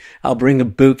Lacey. I'll bring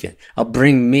Ibukun. I'll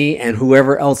bring me and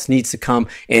whoever else needs to come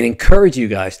and encourage you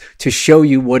guys to show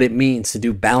you what it means to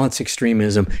do balanced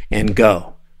extremism and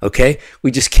go. Okay?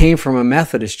 We just came from a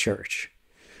Methodist church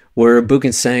where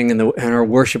Ibukun sang and our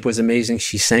worship was amazing.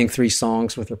 She sang 3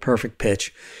 songs with her perfect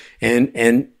pitch.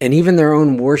 And even their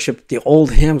own worship, the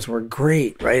old hymns were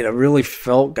great, right? I really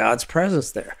felt God's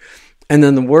presence there. And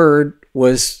then the word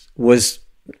was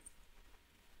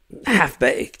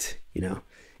half-baked, It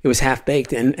was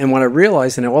half-baked. And what I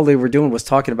realized, and all they were doing was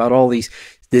talking about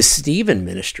this Stephen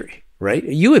ministry, right?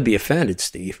 You would be offended,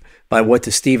 Steve, by what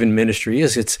the Stephen ministry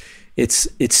is.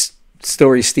 It's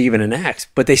story Stephen and Acts.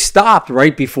 But they stopped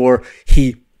right before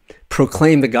he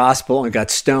proclaimed the gospel and got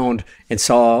stoned and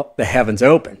saw the heavens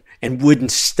open and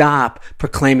wouldn't stop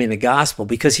proclaiming the gospel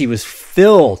because he was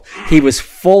filled. He was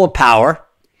full of power.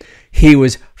 He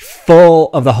was full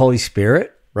of the Holy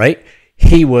Spirit, right?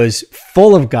 He was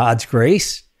full of God's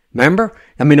grace. Remember?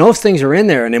 I mean, those things are in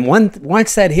there. And then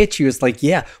once that hits you, it's like,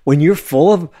 yeah, when you're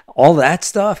full of all that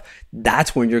stuff,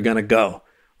 that's when you're going to go,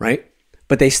 right?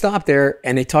 But they stopped there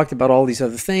and they talked about all these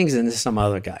other things. And some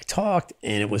other guy talked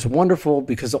and it was wonderful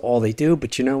because of all they do.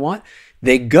 But you know what?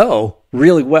 They go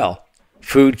really well.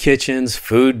 Food kitchens,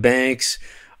 food banks,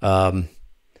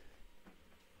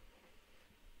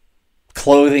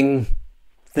 clothing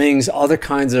things, other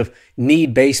kinds of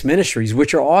need-based ministries,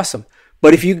 which are awesome.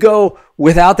 But if you go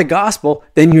without the gospel,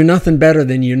 then you're nothing better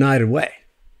than United Way.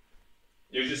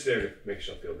 You're just there to make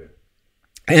yourself feel good.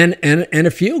 And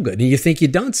to feel good. And you think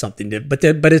you've done something. But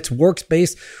it's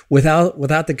works-based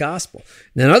without the gospel.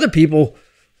 And then other people,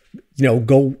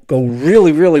 go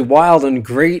really, really wild and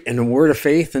great in the word of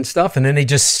faith and stuff. And then they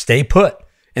just stay put.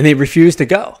 And they refuse to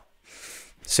go.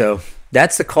 So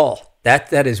that's the call.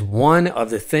 That is one of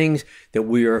the things that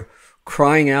we are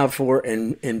crying out for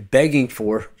and begging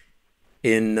for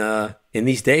in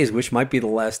these days, which might be the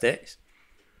last days.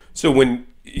 So when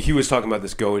he was talking about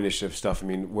this Go Initiative stuff, I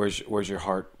mean, where's your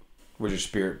heart? Where's your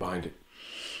spirit behind it?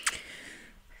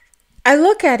 I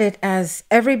look at it as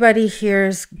everybody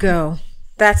hears go.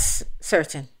 That's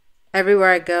certain.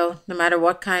 Everywhere I go, no matter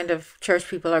what kind of church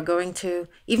people are going to,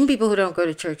 even people who don't go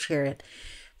to church hear it.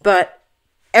 But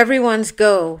everyone's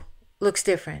go looks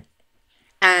different.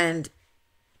 And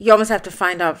you almost have to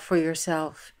find out for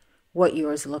yourself what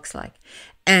yours looks like.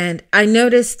 And I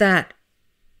noticed that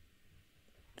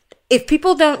if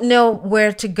people don't know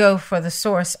where to go for the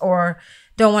source or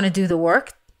don't want to do the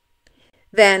work,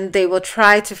 then they will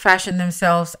try to fashion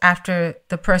themselves after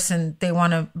the person they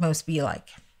want to most be like.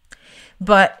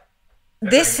 But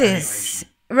this is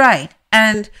right.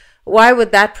 And why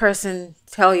would that person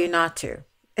tell you not to?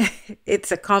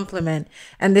 It's a compliment.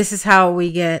 And this is how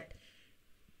we get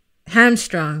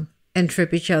hamstrung and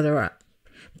trip each other up.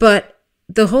 But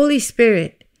the Holy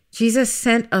Spirit, Jesus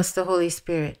sent us the Holy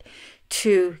Spirit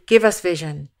to give us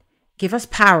vision, give us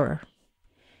power,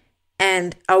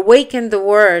 and awaken the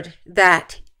word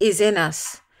that is in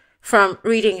us from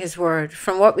reading his word,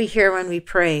 from what we hear when we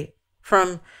pray,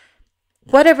 from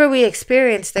whatever we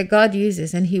experience that God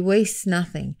uses, and he wastes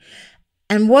nothing.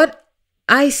 And what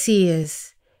I see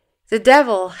is the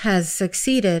devil has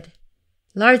succeeded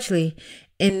largely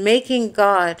in making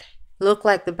God look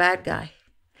like the bad guy.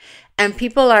 And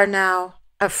people are now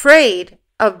afraid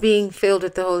of being filled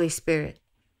with the Holy Spirit.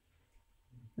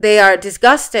 They are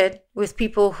disgusted with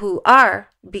people who are,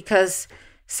 because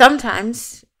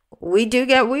sometimes we do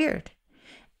get weird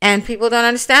and people don't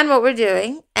understand what we're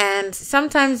doing. And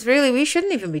sometimes really we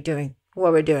shouldn't even be doing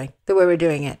what we're doing the way we're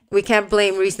doing it. We can't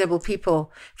blame reasonable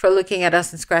people for looking at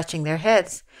us and scratching their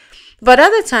heads. But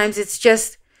other times it's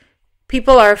just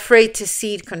people are afraid to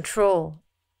cede control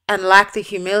and lack the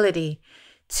humility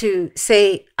to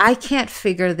say, I can't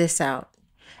figure this out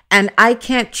and I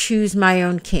can't choose my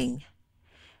own king.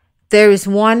 There is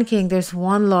one king, there's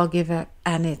one lawgiver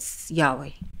and it's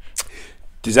Yahweh.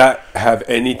 Does that have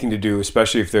anything to do,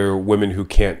 especially if there are women who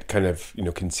can't kind of,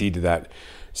 concede to that,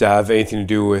 does that have anything to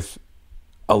do with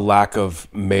a lack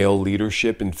of male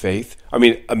leadership in faith? I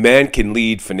mean, a man can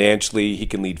lead financially, he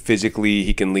can lead physically,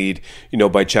 he can lead,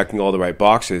 by checking all the right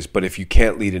boxes. But if you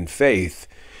can't lead in faith,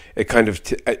 it kind of,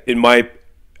 in my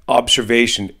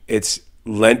observation, it's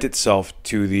lent itself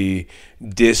to the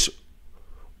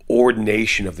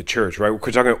disordination of the church, right?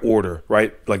 We're talking order,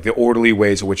 right? Like the orderly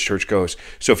ways in which church goes.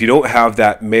 So if you don't have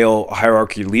that male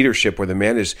hierarchy leadership where the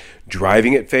man is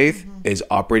driving at faith, is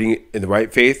operating in the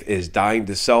right faith, is dying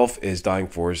to self, is dying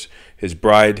for his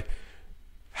bride,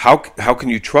 how can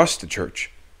you trust the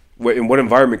church? In what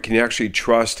environment can you actually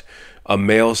trust a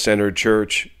male-centered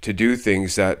church to do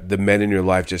things that the men in your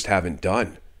life just haven't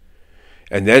done?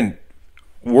 And then,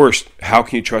 worst, how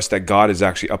can you trust that God is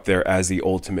actually up there as the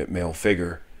ultimate male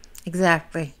figure?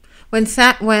 Exactly.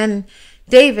 When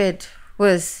David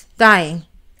was dying,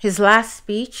 his last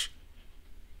speech,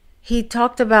 he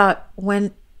talked about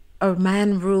when a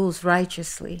man rules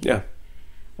righteously. Yeah.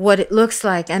 What it looks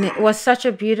like. And it was such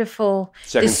a beautiful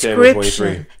 2 Samuel 23.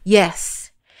 description.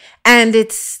 Yes. And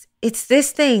it's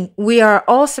this thing. We are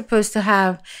all supposed to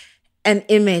have an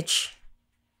image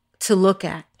to look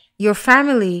at. Your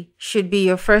family should be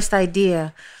your first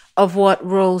idea of what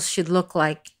roles should look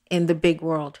like in the big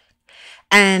world.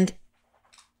 And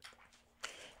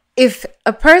if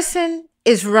a person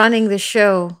is running the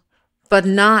show but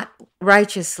not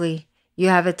righteously, you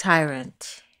have a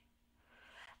tyrant.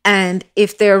 And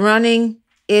if they're running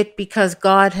it because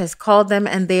God has called them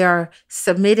and they are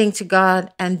submitting to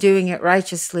God and doing it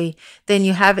righteously, then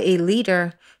you have a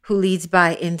leader who leads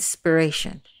by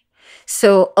inspiration.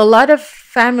 So a lot of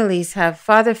families have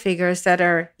father figures that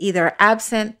are either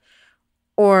absent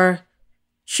or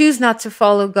choose not to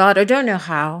follow God or don't know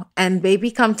how, and they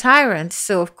become tyrants.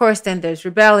 So of course, then there's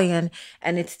rebellion,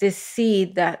 and it's this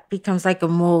seed that becomes like a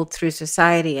mold through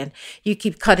society, and you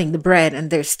keep cutting the bread and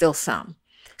there's still some.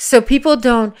 So people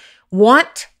don't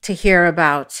want to hear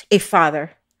about a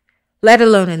father, let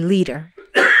alone a leader.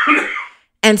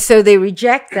 And so they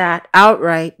reject that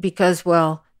outright because,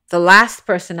 well, the last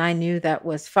person I knew that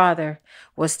was father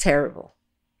was terrible.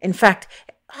 In fact,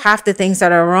 half the things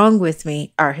that are wrong with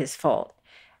me are his fault.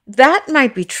 That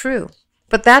might be true,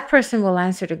 but that person will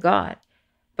answer to God.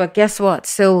 But guess what?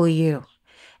 So will you.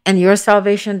 And your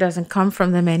salvation doesn't come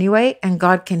from them anyway, and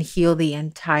God can heal the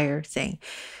entire thing.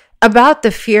 About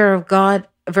the fear of God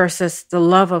versus the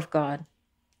love of God,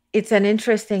 it's an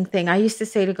interesting thing. I used to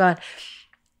say to God,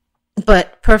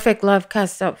 but perfect love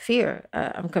casts out fear.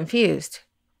 I'm confused.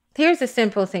 Here's a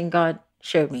simple thing God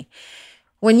showed me.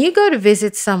 When you go to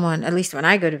visit someone, at least when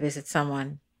I go to visit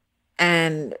someone,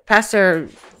 and Pastor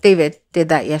David did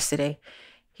that yesterday.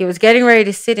 He was getting ready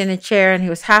to sit in a chair and he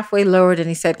was halfway lowered and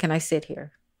he said, "Can I sit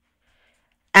here?"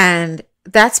 And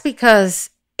that's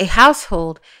because a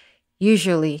household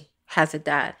usually has a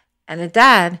dad. And a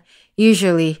dad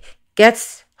usually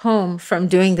gets home from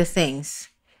doing the things,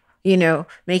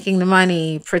 making the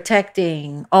money,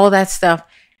 protecting, all that stuff.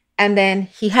 And then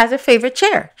he has a favorite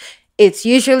chair. It's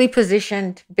usually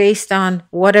positioned based on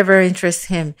whatever interests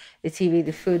him, the TV,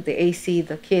 the food, the AC,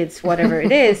 the kids, whatever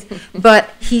it is. But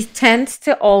he tends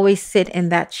to always sit in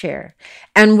that chair.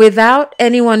 And without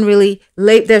anyone really,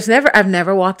 I've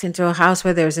never walked into a house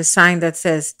where there's a sign that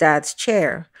says Dad's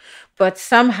chair. But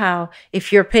somehow,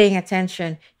 if you're paying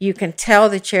attention, you can tell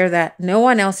the chair that no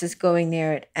one else is going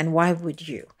near it. And why would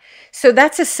you? So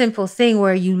that's a simple thing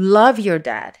where you love your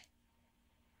dad.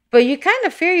 But you kind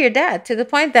of fear your dad to the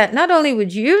point that not only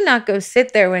would you not go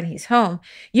sit there when he's home,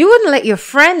 you wouldn't let your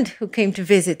friend who came to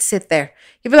visit sit there.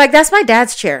 You'd be like, "That's my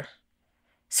dad's chair."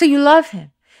 So you love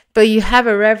him, but you have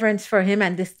a reverence for him,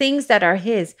 and the things that are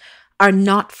his are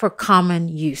not for common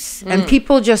use. And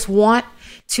people just want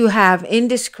to have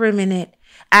indiscriminate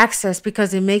access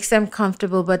because it makes them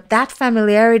comfortable. But that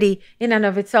familiarity in and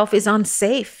of itself is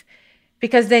unsafe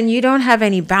because then you don't have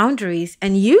any boundaries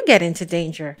and you get into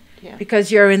danger. Yeah.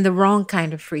 Because you're in the wrong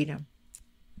kind of freedom.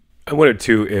 I wondered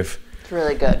too if it's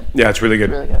really good. Yeah, it's really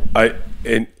good. Really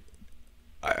good.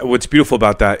 What's beautiful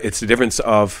about that, it's the difference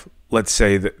of, let's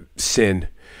say, the sin,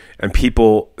 and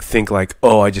people think like,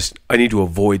 oh, I need to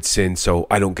avoid sin so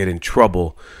I don't get in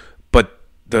trouble. But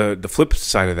the flip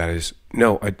side of that is,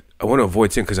 no, I want to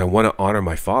avoid sin because I want to honor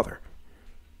my father.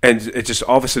 And it's just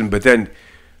all of a sudden, but then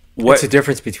what's the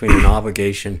difference between an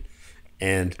obligation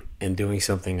and doing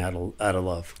something out of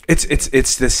love?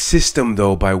 It's the system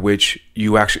though by which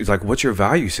you actually, it's like, what's your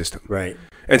value system? Right.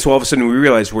 And so all of a sudden we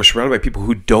realize we're surrounded by people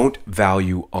who don't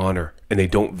value honor and they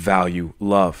don't value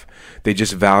love. They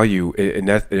just value, and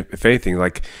that, if anything,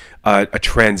 like a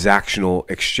transactional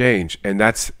exchange. And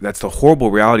that's the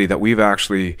horrible reality that we've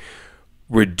actually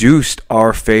reduced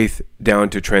our faith down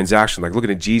to transaction, like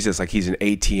looking at Jesus like he's an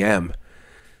ATM,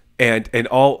 and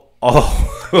all.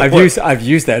 I've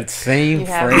used that same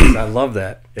phrase. I love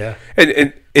that. Yeah,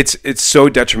 and it's so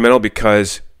detrimental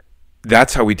because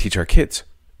that's how we teach our kids,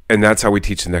 and that's how we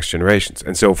teach the next generations.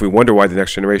 And so if we wonder why the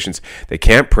next generations, they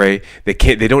can't pray, they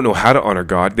don't know how to honor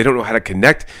God, they don't know how to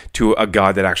connect to a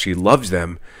God that actually loves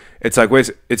them. It's like, wait,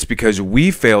 it's because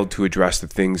we failed to address the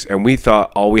things, and we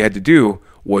thought all we had to do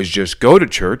was just go to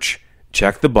church,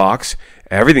 check the box,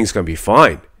 everything's going to be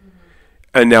fine. Mm-hmm.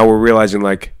 And now we're realizing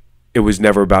like it was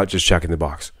never about just checking the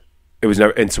box. It was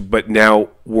never, and so, but now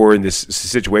we're in this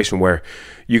situation where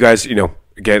you guys,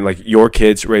 again, like your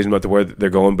kids raising them up to where they're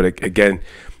going, but again,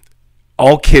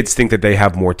 all kids think that they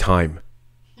have more time.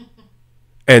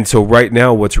 And so right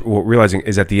now what we're realizing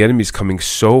is that the enemy's coming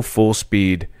so full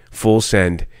speed, full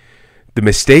send. The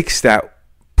mistakes that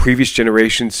previous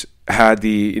generations had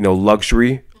the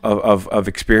luxury of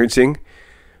experiencing,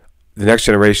 the next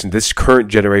generation, this current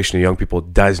generation of young people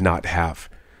does not have.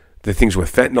 The things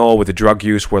with fentanyl, with the drug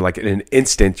use, where like in an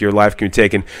instant your life can be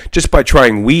taken just by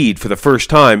trying weed for the first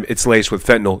time. It's laced with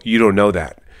fentanyl. You don't know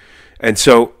that. And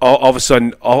so all of a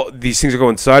sudden, all these things are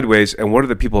going sideways. And what are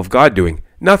the people of God doing?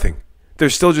 Nothing.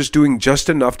 They're still just doing just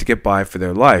enough to get by for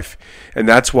their life. And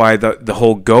that's why the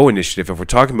whole Go initiative, if we're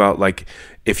talking about like,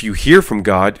 if you hear from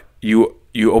God, you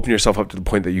open yourself up to the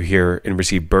point that you hear and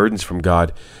receive burdens from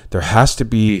God, there has to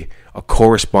be a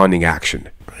corresponding action.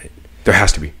 Right. There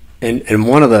has to be. And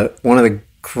one of the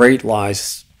great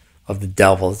lies of the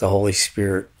devil that the Holy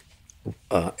Spirit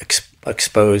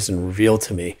exposed and revealed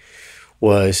to me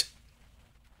was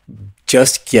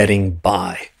just getting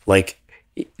by. Like,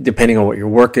 depending on what your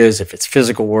work is, if it's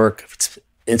physical work, if it's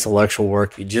intellectual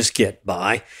work, you just get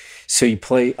by. So you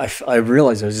play. I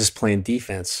realized I was just playing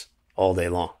defense all day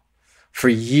long for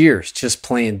years, just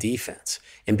playing defense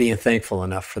and being thankful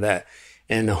enough for that.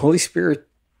 And the Holy Spirit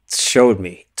showed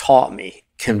me, taught me,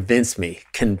 convinced me,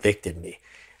 convicted me.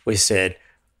 We said,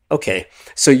 okay,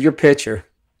 so your pitcher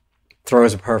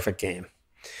throws a perfect game.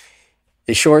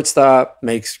 The shortstop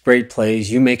makes great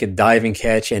plays. You make a diving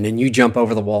catch, and then you jump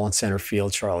over the wall in center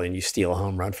field, Charlie, and you steal a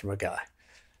home run from a guy.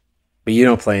 But you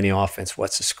don't play any offense.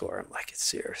 What's the score? I'm like,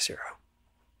 it's 0-0.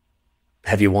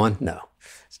 Have you won? No.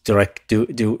 Do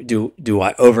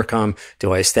I overcome?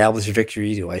 Do I establish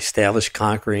victory? Do I establish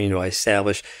conquering? Do I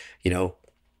establish,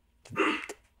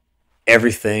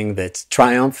 everything that's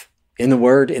triumph in the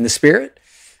word, in the spirit?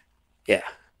 Yeah,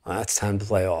 well, it's time to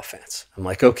play offense. I'm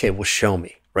like, okay, well, show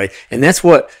me, right? And that's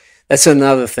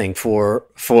another thing for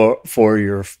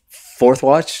your Fourth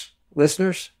Watch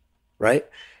listeners, right?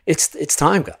 It's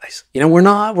time, guys. We're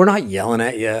not yelling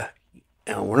at you.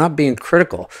 We're not being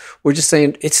critical. We're just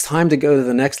saying it's time to go to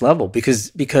the next level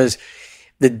because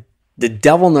the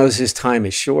devil knows his time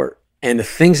is short, and the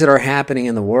things that are happening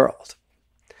in the world,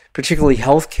 particularly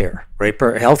healthcare, right?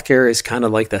 Healthcare is kind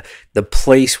of like the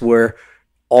place where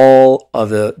all of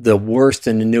the worst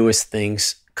and the newest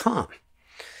things come.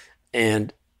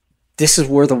 And this is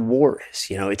where the war is.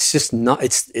 It's just not,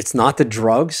 it's not the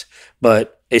drugs,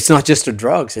 but it's not just the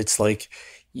drugs. It's like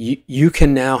you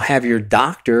can now have your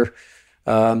doctor,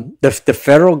 the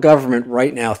federal government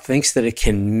right now thinks that it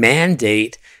can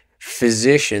mandate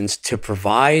physicians to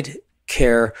provide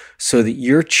care so that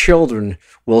your children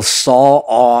will saw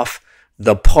off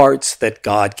the parts that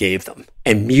God gave them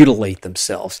and mutilate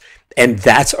themselves. And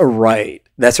that's a right.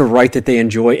 That's a right that they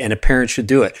enjoy, and a parent should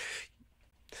do it.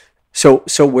 So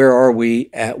where are we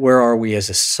as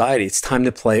a society? It's time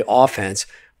to play offense,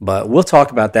 but we'll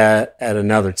talk about that at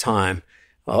another time,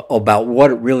 about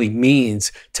what it really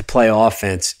means to play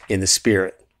offense in the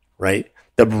spirit, right?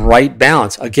 The right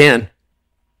balance. Again,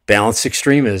 balanced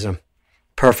extremism,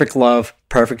 perfect love,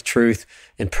 perfect truth,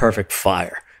 and perfect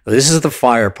fire. This is the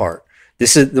fire part.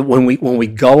 This is when we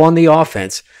go on the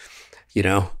offense,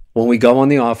 when we go on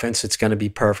the offense, it's going to be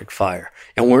perfect fire.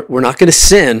 And we're not going to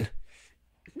sin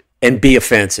and be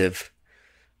offensive.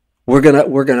 We're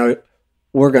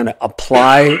gonna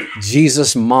apply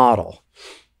Jesus' model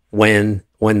when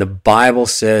the Bible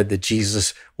said that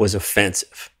Jesus was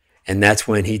offensive. And that's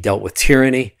when he dealt with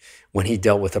tyranny, when he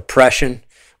dealt with oppression,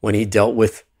 when he dealt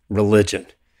with religion.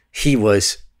 He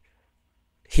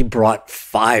brought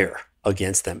fire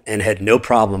against them and had no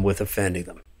problem with offending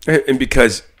them. And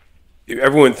because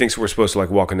everyone thinks we're supposed to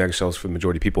like walk on eggshells for the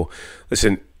majority of people.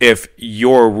 Listen, if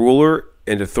you're a ruler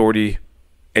and authority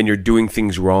and you're doing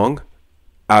things wrong,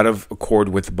 out of accord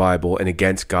with the Bible and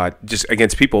against God, just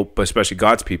against people, but especially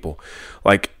God's people,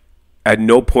 like at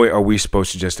no point are we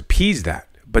supposed to just appease that.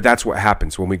 But that's what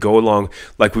happens when we go along,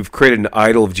 like we've created an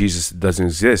idol of Jesus that doesn't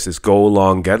exist. It's go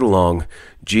along, get along,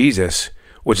 Jesus,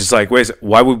 which is like,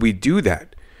 why would we do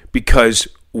that? Because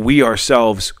we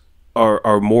ourselves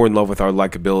are more in love with our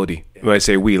likability. When I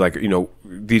say we, like,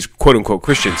 these quote unquote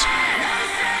Christians. So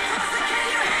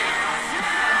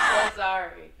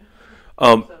sorry.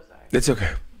 It's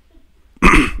okay.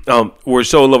 We're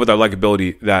so in love with our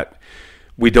likability that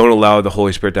we don't allow the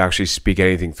Holy Spirit to actually speak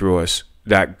anything through us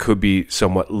that could be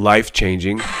somewhat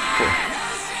life-changing. It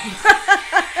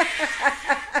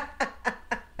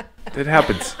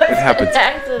happens. It happens.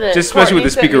 Accident. Just especially with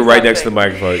the speaker right next to the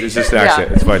microphone. It's just an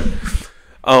accident. It's fine.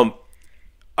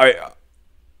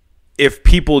 If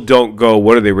people don't go,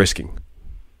 what are they risking?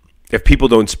 If people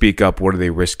don't speak up, what are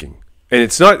they risking? And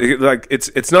it's not like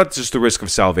it's not just the risk of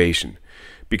salvation,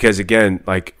 because again,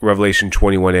 like Revelation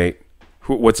 21:8,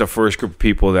 what's the first group of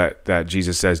people that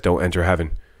Jesus says don't enter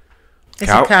heaven? Is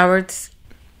it cowards?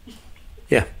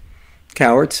 Yeah,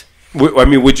 cowards. I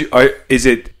mean, is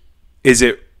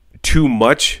it too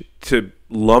much to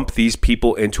lump these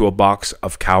people into a box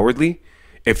of cowardly?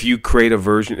 If you create a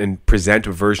version and present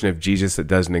a version of Jesus that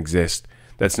doesn't exist,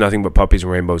 that's nothing but puppies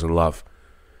and rainbows and love.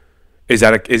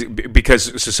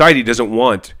 Because society doesn't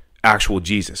want actual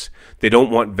Jesus. They don't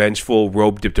want vengeful,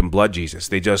 robe dipped in blood Jesus.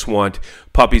 They just want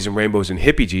puppies and rainbows and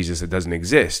hippie Jesus that doesn't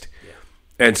exist. Yeah.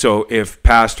 And so if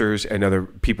pastors and other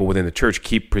people within the church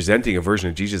keep presenting a version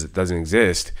of Jesus that doesn't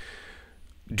exist,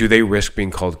 do they risk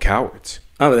being called cowards?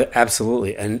 Oh,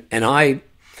 absolutely. And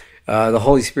the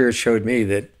Holy Spirit showed me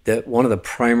that one of the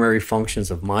primary functions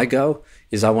of my go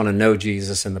is I want to know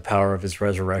Jesus and the power of his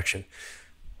resurrection.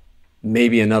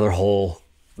 Maybe another whole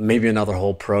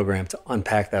program to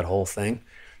unpack that whole thing.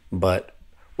 But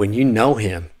when you know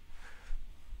him,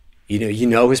 you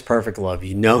know his perfect love,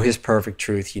 you know his perfect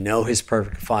truth, you know his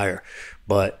perfect fire.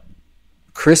 But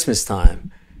Christmas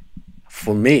time,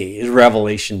 for me, is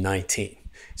Revelation 19.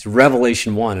 It's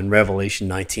Revelation 1 and Revelation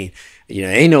 19.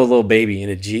 Ain't no little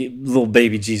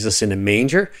baby Jesus in a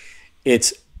manger.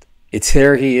 It's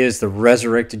here he is, the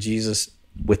resurrected Jesus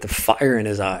with the fire in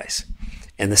his eyes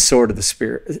and the sword of the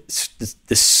Spirit,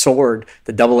 the sword,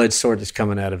 the double-edged sword that's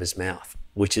coming out of his mouth,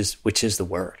 which is the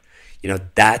word.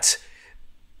 That's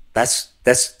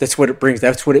what it brings.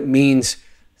 That's what it means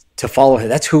to follow him.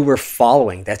 That's who we're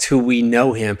following. That's who we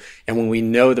know him. And when we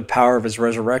know the power of his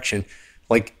resurrection,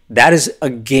 like, that is a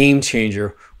game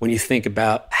changer when you think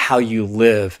about how you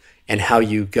live and how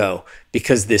you go.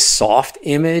 Because this soft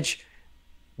image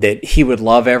that he would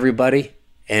love everybody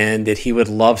and that he would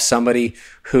love somebody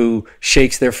who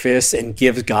shakes their fists and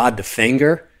gives God the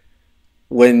finger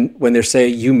when they're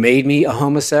saying, you made me a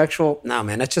homosexual. No,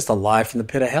 man, that's just a lie from the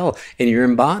pit of hell and you're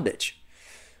in bondage,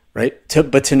 right?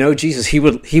 But to know Jesus, he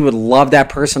would love that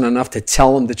person enough to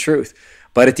tell them the truth.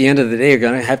 But at the end of the day, you're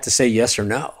going to have to say yes or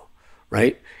no.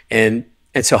 Right. And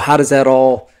so how does that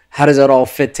all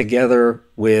fit together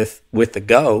with the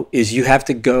go is you have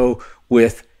to go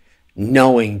with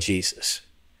knowing Jesus,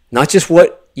 not just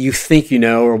what you think you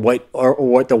know or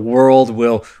what the world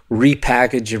will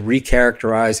repackage and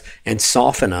recharacterize and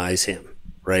softenize him.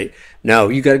 Right. No,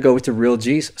 you got to go with the real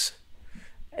Jesus,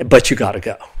 but you got to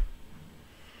go.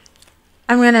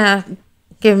 I'm going to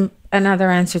give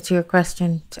another answer to your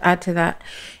question to add to that.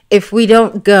 If we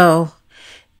don't go,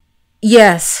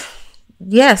 Yes,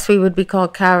 we would be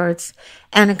called cowards.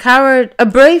 And a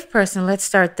brave person, let's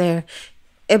start there.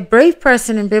 A brave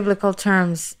person in biblical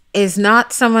terms is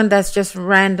not someone that's just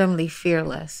randomly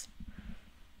fearless.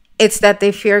 It's that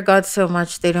they fear God so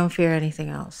much they don't fear anything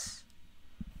else.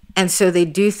 And so they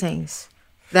do things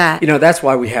that... that's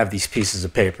why we have these pieces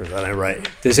of paper that I write.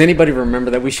 Does anybody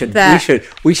remember that? We should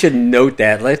note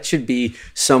that. That should be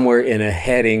somewhere in a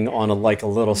heading on a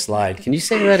little slide. Can you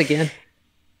say that again?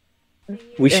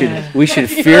 We should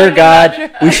fear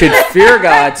God. We should fear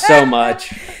God so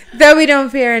much that we don't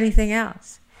fear anything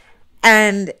else,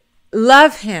 and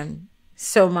love him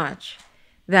so much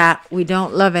that we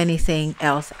don't love anything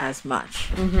else as much.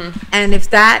 Mm-hmm. And if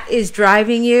that is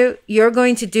driving you, you're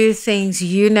going to do things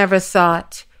you never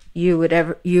thought you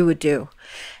would do,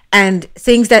 and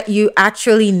things that you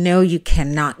actually know you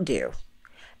cannot do.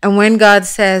 And when God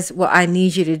says, well, I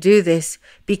need you to do this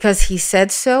because he said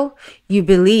so, you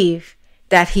believe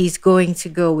that he's going to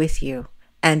go with you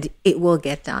and it will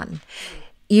get done.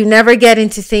 You never get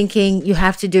into thinking you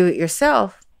have to do it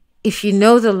yourself. If you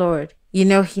know the Lord, he's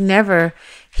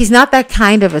not that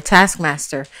kind of a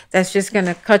taskmaster that's just going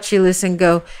to cut you loose and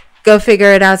go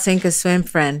figure it out, sink or swim,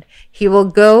 friend. He will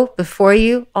go before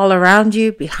you, all around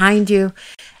you, behind you.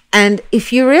 And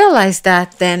if you realize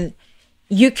that, then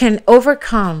you can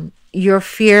overcome your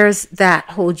fears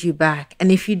that hold you back.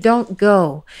 And if you don't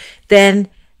go, then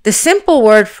the simple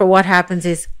word for what happens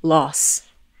is loss.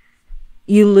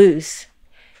 You lose.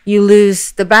 You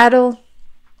lose the battle.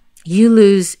 You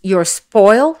lose your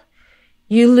spoil.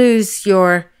 You lose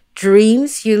your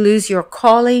dreams. You lose your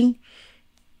calling.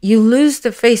 You lose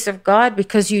the face of God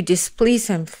because you displease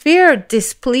him. Fear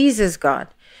displeases God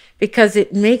because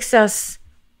it makes us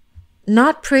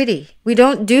not pretty. We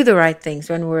don't do the right things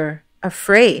when we're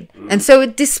afraid. And so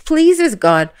it displeases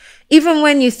God. Even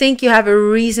when you think you have a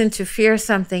reason to fear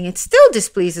something, it still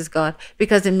displeases God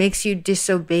because it makes you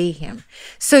disobey him.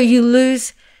 So you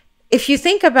lose. If you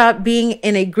think about being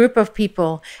in a group of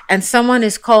people and someone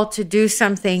is called to do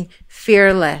something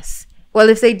fearless, well,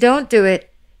 if they don't do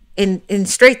it in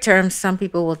straight terms, some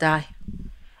people will die.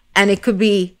 And it could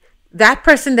be that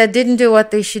person that didn't do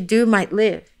what they should do might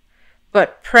live,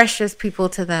 but precious people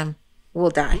to them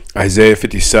will die. Isaiah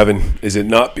 57, is it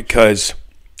not because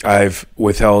I've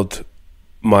withheld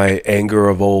my anger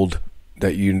of old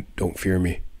that you don't fear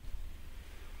me?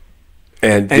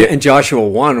 And Joshua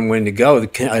 1, when to go,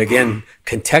 again,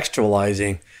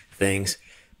 contextualizing things,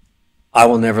 I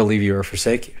will never leave you or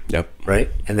forsake you. Yep. Right?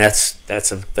 And that's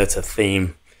a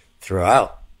theme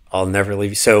throughout. I'll never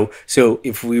leave you. So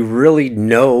if we really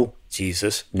know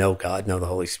Jesus, know God, know the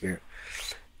Holy Spirit,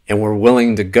 and we're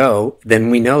willing to go,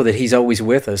 then we know that he's always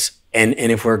with us. And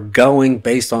if we're going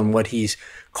based on what he's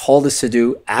called us to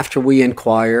do after we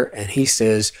inquire and he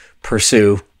says,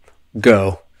 pursue,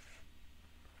 go,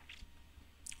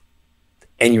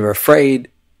 and you're afraid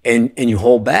and you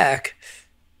hold back,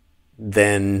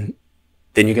 then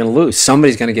you're going to lose.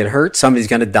 Somebody's going to get hurt. Somebody's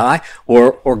going to die.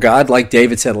 Or God, like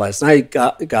David said last night,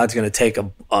 God's going to take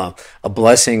a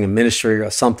blessing, a ministry, or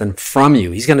something from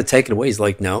you. He's going to take it away. He's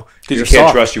like, no. Because he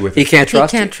can't trust you with it. He can't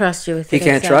trust you. He can't trust you with it. He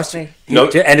can't trust you. No.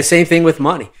 And the same thing with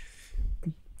money.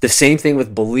 The same thing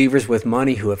with believers with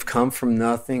money who have come from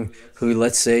nothing, who,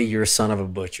 let's say you're a son of a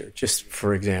butcher, just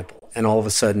for example. And all of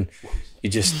a sudden, you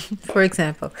just... For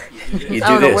example. You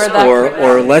do this.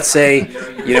 Or let's say,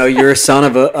 you're a son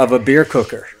of a beer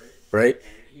cooker, right?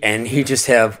 And he just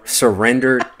have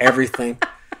surrendered everything,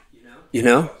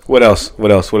 What else?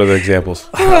 What other examples?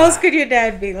 Who else could your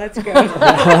dad be? Let's go.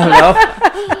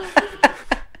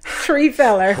 Tree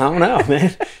feller. I don't know,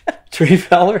 man. Tree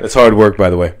feller. That's hard work, by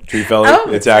the way. Tree feller.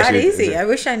 Oh, it's not actually easy. I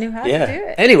wish I knew how to do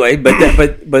it. Anyway,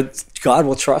 but God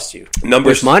will trust you.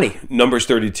 Numbers with money. Numbers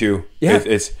 32. Yeah.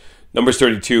 It's Numbers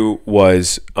 32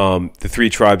 was the three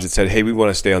tribes that said, hey, we want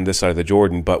to stay on this side of the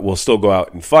Jordan, but we'll still go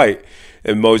out and fight.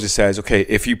 And Moses says, okay,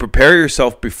 if you prepare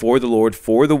yourself before the Lord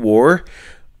for the war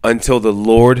until the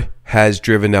Lord has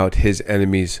driven out his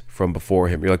enemies from before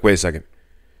him. You're like, wait a second.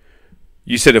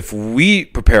 You said if we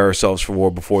prepare ourselves for war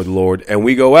before the Lord and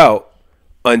we go out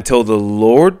until the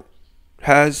Lord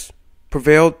has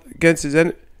prevailed against his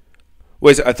enemy.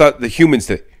 Wait, I thought the humans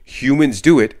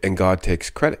do it and God takes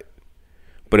credit.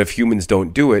 But if humans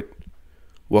don't do it,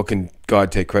 what can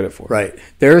God take credit for? Right.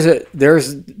 There's the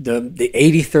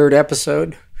 83rd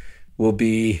episode will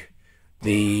be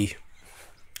the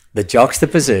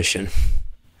juxtaposition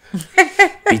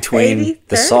between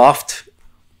the soft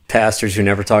pastors who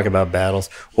never talk about battles,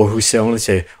 or who only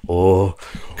say, "Oh,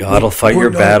 God will fight your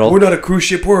battle." We're not a cruise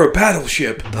ship; we're a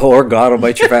battleship. Or God will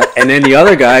fight your battle, and then the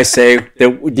other guys say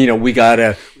that we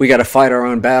gotta fight our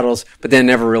own battles, but then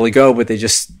never really go. But they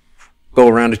just go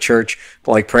around the church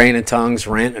like praying in tongues,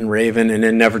 rant and raving, and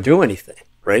then never do anything.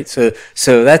 Right? So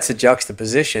that's a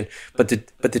juxtaposition. But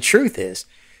the truth is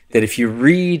that if you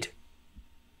read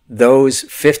those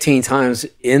 15 times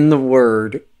in the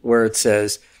Word where it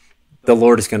says, the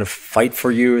Lord is going to fight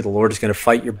for you, the Lord is going to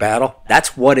fight your battle,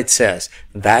 that's what it says.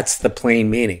 That's the plain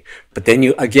meaning. But then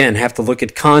you, again, have to look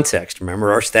at context.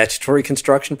 Remember our statutory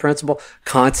construction principle?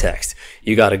 Context.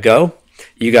 You got to go.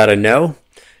 You got to know.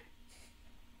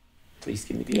 Please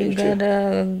give me the You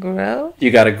gotta grow.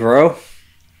 You got to grow.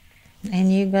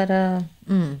 And you gotta...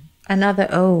 another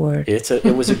O word.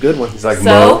 It was a good one. It's like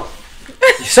So?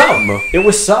 It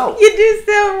was so. You do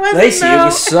so, wasn't Lacey, no. it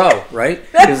was so, right?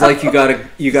 It's like you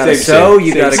gotta sow,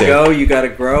 you gotta go, you gotta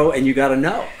grow, and you gotta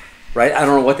know, right? I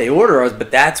don't know what the order was, but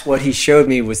that's what he showed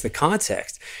me was the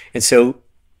context. And so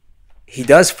he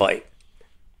does fight,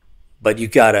 but you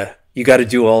gotta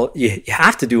do all, you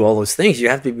have to do all those things. You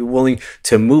have to be willing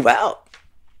to move out,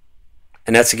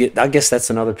 and I guess that's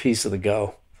another piece of the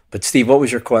go. But Steve, what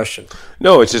was your question?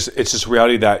 No, it's just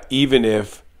reality that even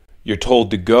if you're told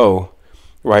to go,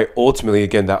 right? Ultimately,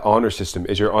 again, that honor system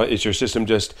is your system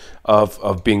just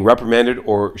of being reprimanded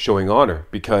or showing honor,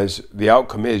 because the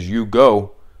outcome is you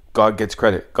go, God gets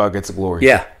credit, God gets the glory.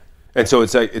 Yeah. And so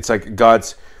it's like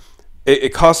God's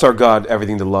it costs our God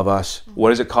everything to love us. What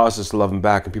does it cost us to love him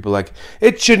back? And people are like,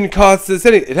 it shouldn't cost us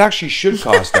anything. It actually should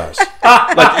cost us.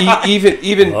 Like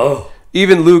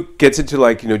even Luke gets into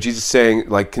like, Jesus saying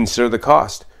like, consider the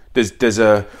cost. Does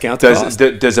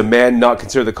a man not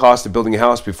consider the cost of building a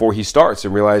house before he starts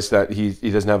and realize that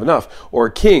he doesn't have enough? Or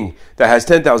a king that has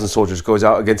 10,000 soldiers goes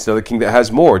out against another king that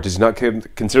has more. Does he not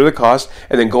consider the cost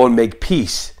and then go and make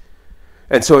peace?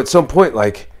 And so at some point,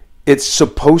 like, it's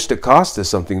supposed to cost us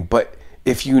something, but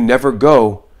if you never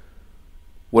go,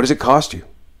 what does it cost you?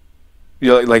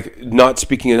 Like not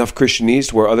speaking enough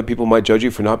Christianese where other people might judge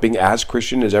you for not being as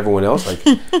Christian as everyone else.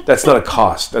 Like that's not a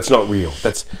cost. That's not real.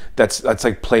 That's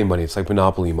like play money. It's like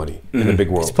monopoly money in the big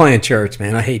world. It's playing church,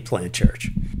 man. I hate playing church.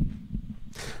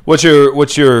 What's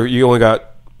your you only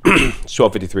got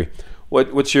 12:53.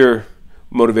 What's your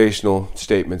motivational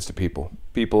statements to people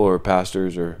or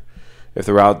pastors, or if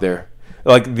they're out there?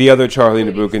 Like the other Charlie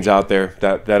and Ibukins out there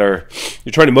that are,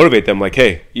 you're trying to motivate them, like,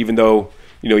 hey, even though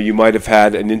you might have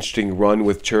had an interesting run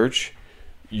with church,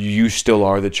 you still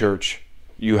are the church.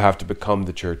 You have to become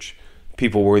the church.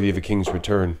 People worthy of a king's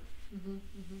return.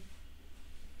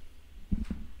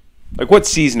 Like, what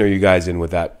season are you guys in with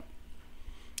that?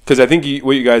 Because I think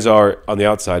what you guys are on the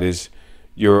outside is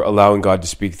you're allowing God to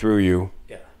speak through you,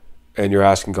 and you're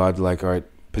asking God to, like, all right,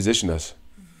 position us.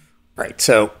 Right.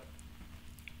 So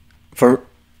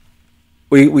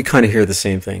we kind of hear the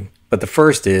same thing, but the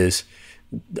first is,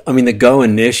 the Go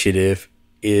initiative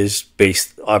is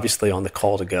based obviously on the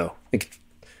call to go.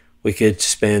 We could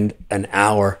spend an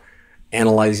hour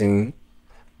analyzing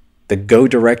the Go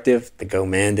directive, the Go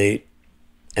mandate,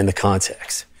 and the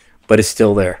context, but it's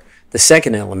still there. The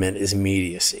second element is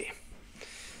immediacy.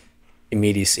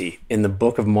 Immediacy. In the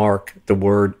book of Mark, the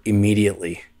word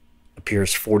immediately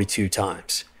appears 42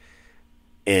 times.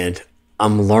 And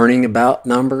I'm learning about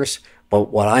numbers, but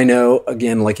what I know,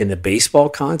 again, like in the baseball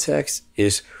context,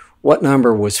 is what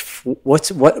number was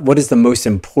what is the most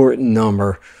important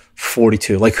number?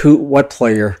 42. Like what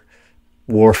player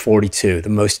wore 42?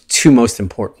 Two most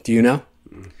important. Do you know?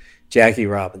 Jackie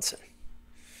Robinson.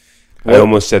 I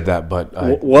almost said that, but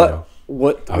what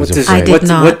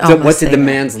did the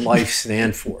man's life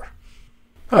stand for?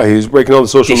 Oh, he was breaking all the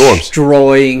social norms,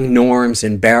 destroying norms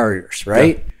and barriers.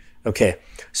 Right? Yeah. Okay.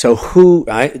 So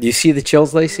do you see the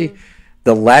chills, Lacey?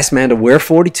 The last man to wear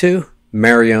 42,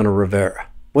 Mariano Rivera.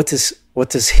 What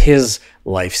does his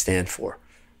life stand for?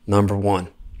 Number one,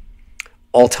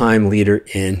 all-time leader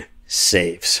in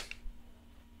saves.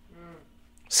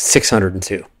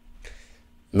 602.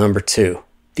 Number two,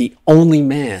 the only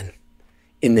man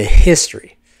in the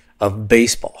history of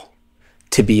baseball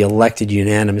to be elected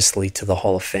unanimously to the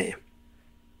Hall of Fame.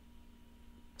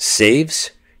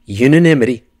 Saves,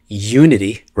 unity,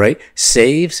 right?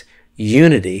 Saves,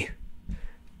 unity,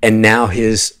 and now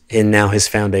his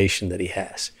foundation that he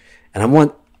has.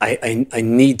 And I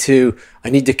need to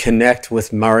connect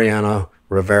with Mariano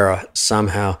Rivera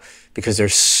somehow, because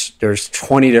there's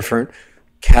 20 different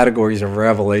categories of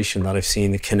revelation that I've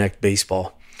seen that connect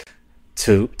baseball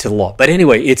to law. But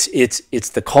anyway, it's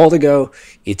the call to go,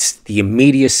 it's the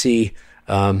immediacy,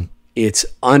 it's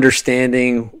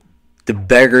understanding the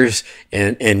beggars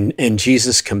and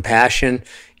Jesus' compassion.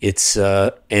 It's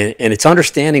and it's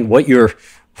understanding what your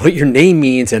name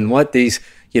means and what these,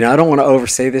 I don't want to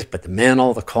oversay this, but the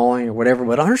mantle, the calling, or whatever,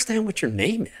 but understand what your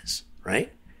name is,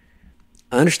 right?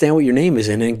 Understand what your name is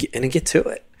and then get to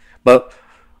it. But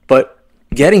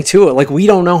getting to it, like, we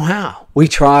don't know how. We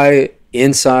try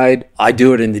inside. I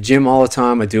do it in the gym all the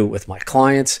time. I do it with my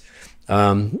clients.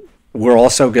 We're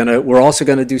also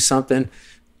gonna do something,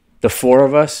 the four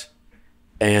of us.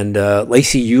 And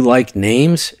Lacey, you like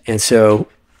names, and so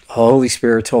Holy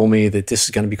Spirit told me that this is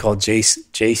going to be called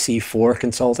JC4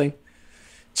 Consulting,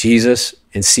 Jesus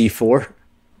and C4,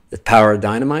 the power of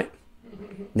dynamite.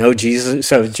 No Jesus,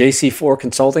 so JC4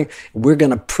 Consulting. We're going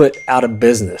to put out of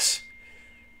business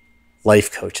life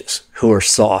coaches who are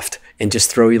soft and just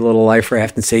throw you a little life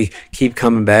raft and say, keep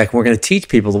coming back. We're going to teach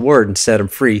people the word and set them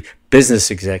free.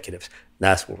 Business executives.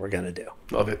 That's what we're going to do.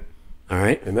 Love it. All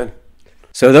right. Amen.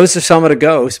 So those are some of the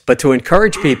goes, but to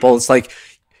encourage people, it's like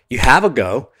you have a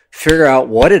go, figure out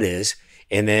what it is,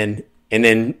 and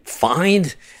then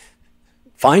find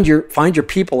your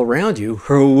people around you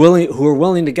who are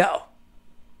willing to go,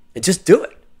 and just do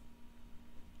it.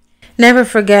 Never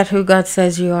forget who God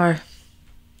says you are.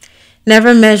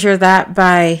 Never measure that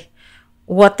by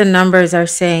what the numbers are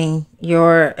saying,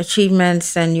 your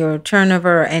achievements and your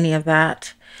turnover or any of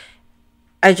that.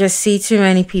 I just see too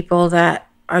many people that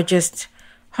are just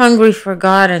hungry for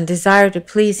God and desire to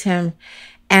please Him,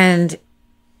 and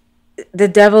the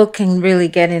devil can really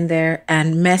get in there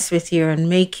and mess with you and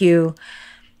make you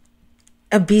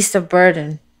a beast of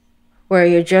burden, where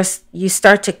you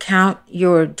start to count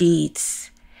your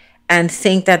deeds and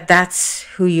think that that's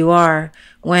who you are,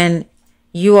 when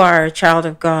you are a child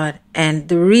of God. And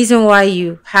the reason why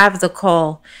you have the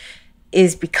call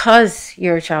is because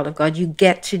you're a child of God. You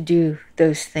get to do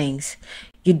those things.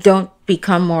 You don't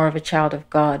become more of a child of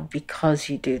God because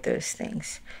you do those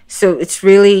things. So it's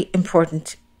really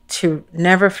important to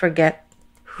never forget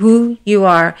who you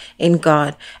are in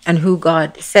God and who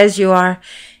God says you are.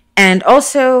 And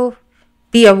also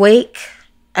be awake.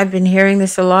 I've been hearing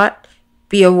this a lot.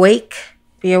 Be awake,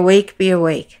 be awake, be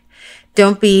awake.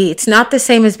 It's not the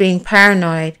same as being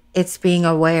paranoid. It's being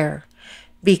aware,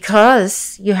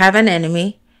 because you have an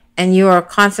enemy and you are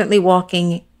constantly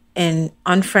walking in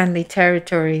unfriendly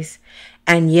territories,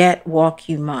 and yet walk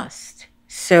you must.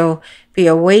 So be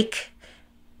awake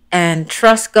and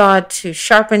trust God to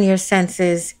sharpen your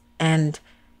senses and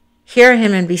hear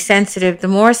him and be sensitive. The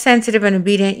more sensitive and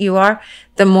obedient you are,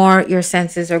 the more your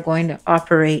senses are going to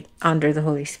operate under the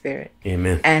Holy Spirit.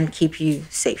 Amen. And keep you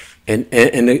safe. And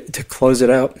to close it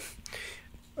out,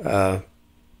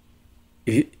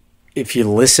 if you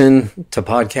listen to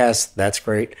podcasts, that's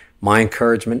great. My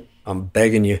encouragement, I'm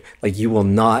begging you, like, you will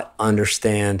not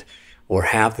understand or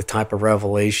have the type of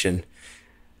revelation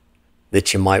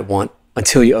that you might want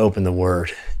until you open the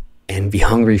Word and be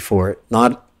hungry for it.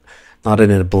 Not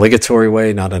in an obligatory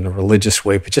way, not in a religious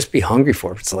way, but just be hungry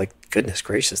for it. It's like, goodness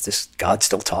gracious, this God's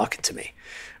still talking to me,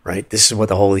 right? This is what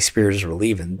the Holy Spirit is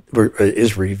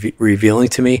revealing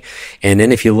to me. And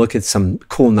then if you look at some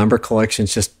cool number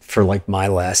collections, just for like my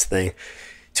last thing,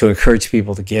 to encourage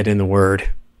people to get in the Word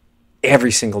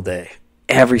every single day.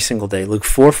 Luke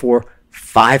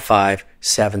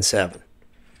 4:4-5:5-7:7.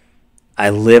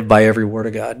 I live by every word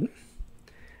of God.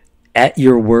 At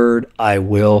your word, I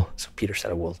will. So Peter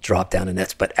said, I will drop down in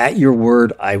nets, but at your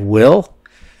word, I will,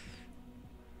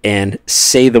 and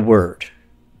say the word,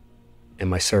 and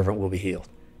my servant will be healed.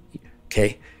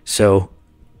 Okay. So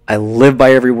I live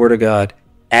by every word of God.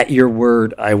 At your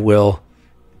word, I will,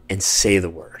 and say the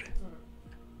word.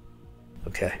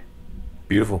 Okay.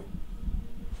 Beautiful.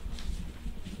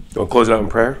 You want to close it out in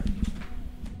prayer?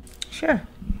 Sure.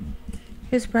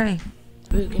 Who's praying?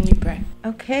 Who can you pray?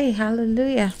 Okay,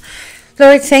 hallelujah.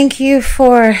 Lord, thank you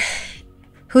for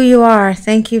who you are.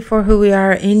 Thank you for who we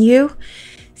are in you.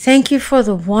 Thank you for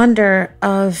the wonder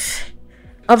of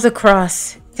the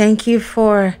cross. Thank you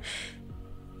for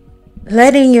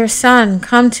letting your Son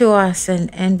come to us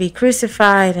and be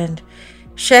crucified and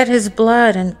shed his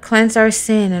blood and cleanse our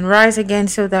sin and rise again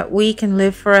so that we can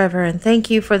live forever. And thank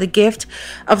you for the gift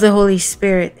of the Holy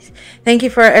Spirit. Thank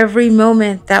you for every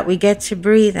moment that we get to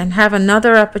breathe and have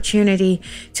another opportunity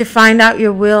to find out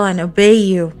your will and obey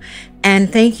you.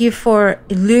 And thank you for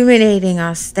illuminating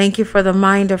us. Thank you for the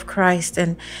mind of Christ.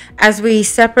 And as we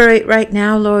separate right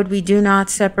now, Lord, we do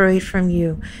not separate from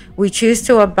you. We choose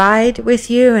to abide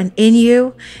with you and in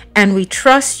you, and we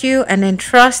trust you and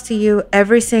entrust to you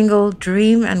every single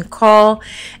dream and call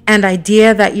and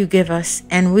idea that you give us.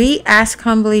 And we ask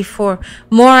humbly for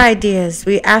more ideas.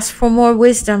 We ask for more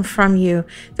wisdom from you,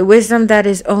 the wisdom that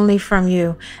is only from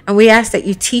you. And we ask that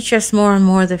you teach us more and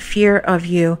more the fear of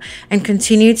you, and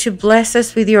continue to bless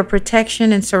us with your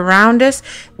protection and surround us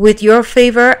with your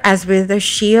favor as with a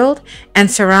shield, and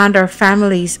surround our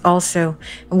families also.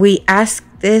 And we ask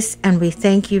this and we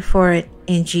thank you for it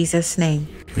in Jesus' name.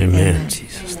 Amen. In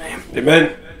Jesus' name.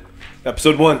 Amen.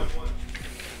 Episode 1.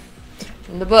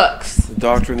 From the books. The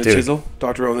Doctor and the Dude. Chisel.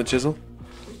 Dr. O and the Chisel.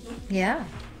 Yeah.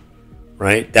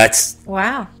 Right? That's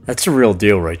Wow. a real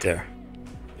deal right there.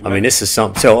 I mean, this is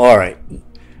something. So, all right.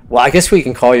 Well, I guess we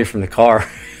can call you from the car.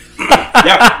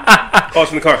 Yeah. Call us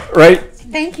from the car. Right?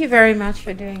 Thank you very much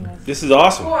for doing this. This is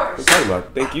awesome. What are you talking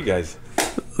about? Thank you guys.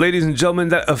 Ladies and gentlemen,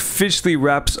 that officially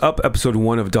wraps up episode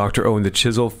 1 of Dr. O and the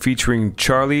Chisel, featuring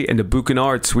Charlie and Ibukun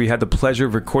Artz. We had the pleasure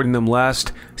of recording them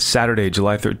last Saturday,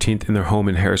 July 13th, in their home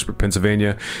in Harrisburg,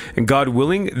 Pennsylvania. And God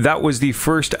willing, that was the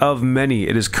first of many.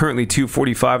 It is currently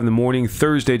 2:45 in the morning,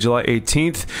 Thursday, July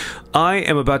 18th. I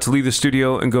am about to leave the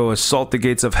studio and go assault the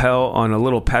gates of hell on a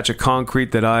little patch of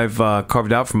concrete that I've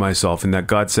carved out for myself, and that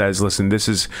God says, listen, this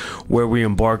is where we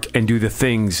embark and do the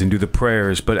things and do the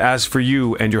prayers. But as for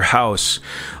you and your house,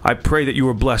 I pray that you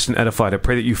were blessed and edified. I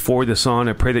pray that you forward this on.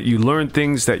 I pray that you learned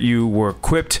things, that you were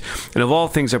equipped. And of all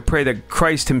things, I pray that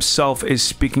Christ himself is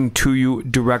speaking to you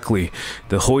directly.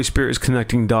 The Holy Spirit is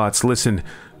connecting dots. Listen,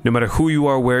 no matter who you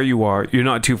are, where you are, you're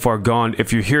not too far gone.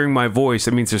 If you're hearing my voice,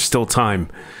 that means there's still time.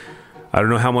 I don't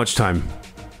know how much time.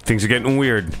 Things are getting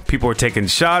weird. People are taking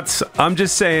shots. I'm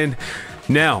just saying.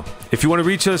 Now, If you want to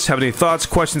reach us, have any thoughts,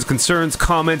 questions, concerns,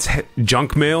 comments,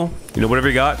 junk mail, whatever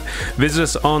you got, visit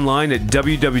us online at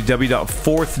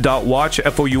www.fourth.watch,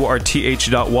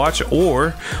 FOURTH.watch,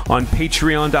 or on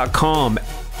patreon.com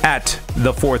at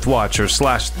The Fourth Watch or /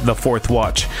 The Fourth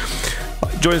Watch.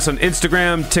 Join us on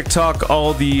Instagram, TikTok,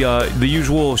 all the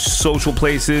usual social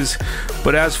places.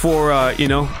 But as for,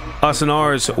 us and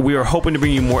ours, we are hoping to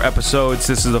bring you more episodes.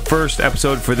 This is the first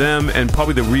episode for them and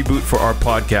probably the reboot for our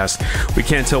podcast. We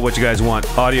can't tell what you guys want.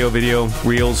 Audio, video,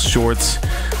 reels, shorts.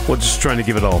 We're just trying to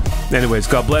give it all. Anyways,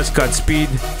 God bless, Godspeed.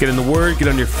 Get in the Word, get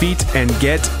on your feet, and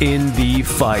get in the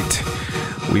fight.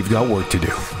 We've got work to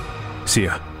do. See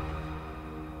ya.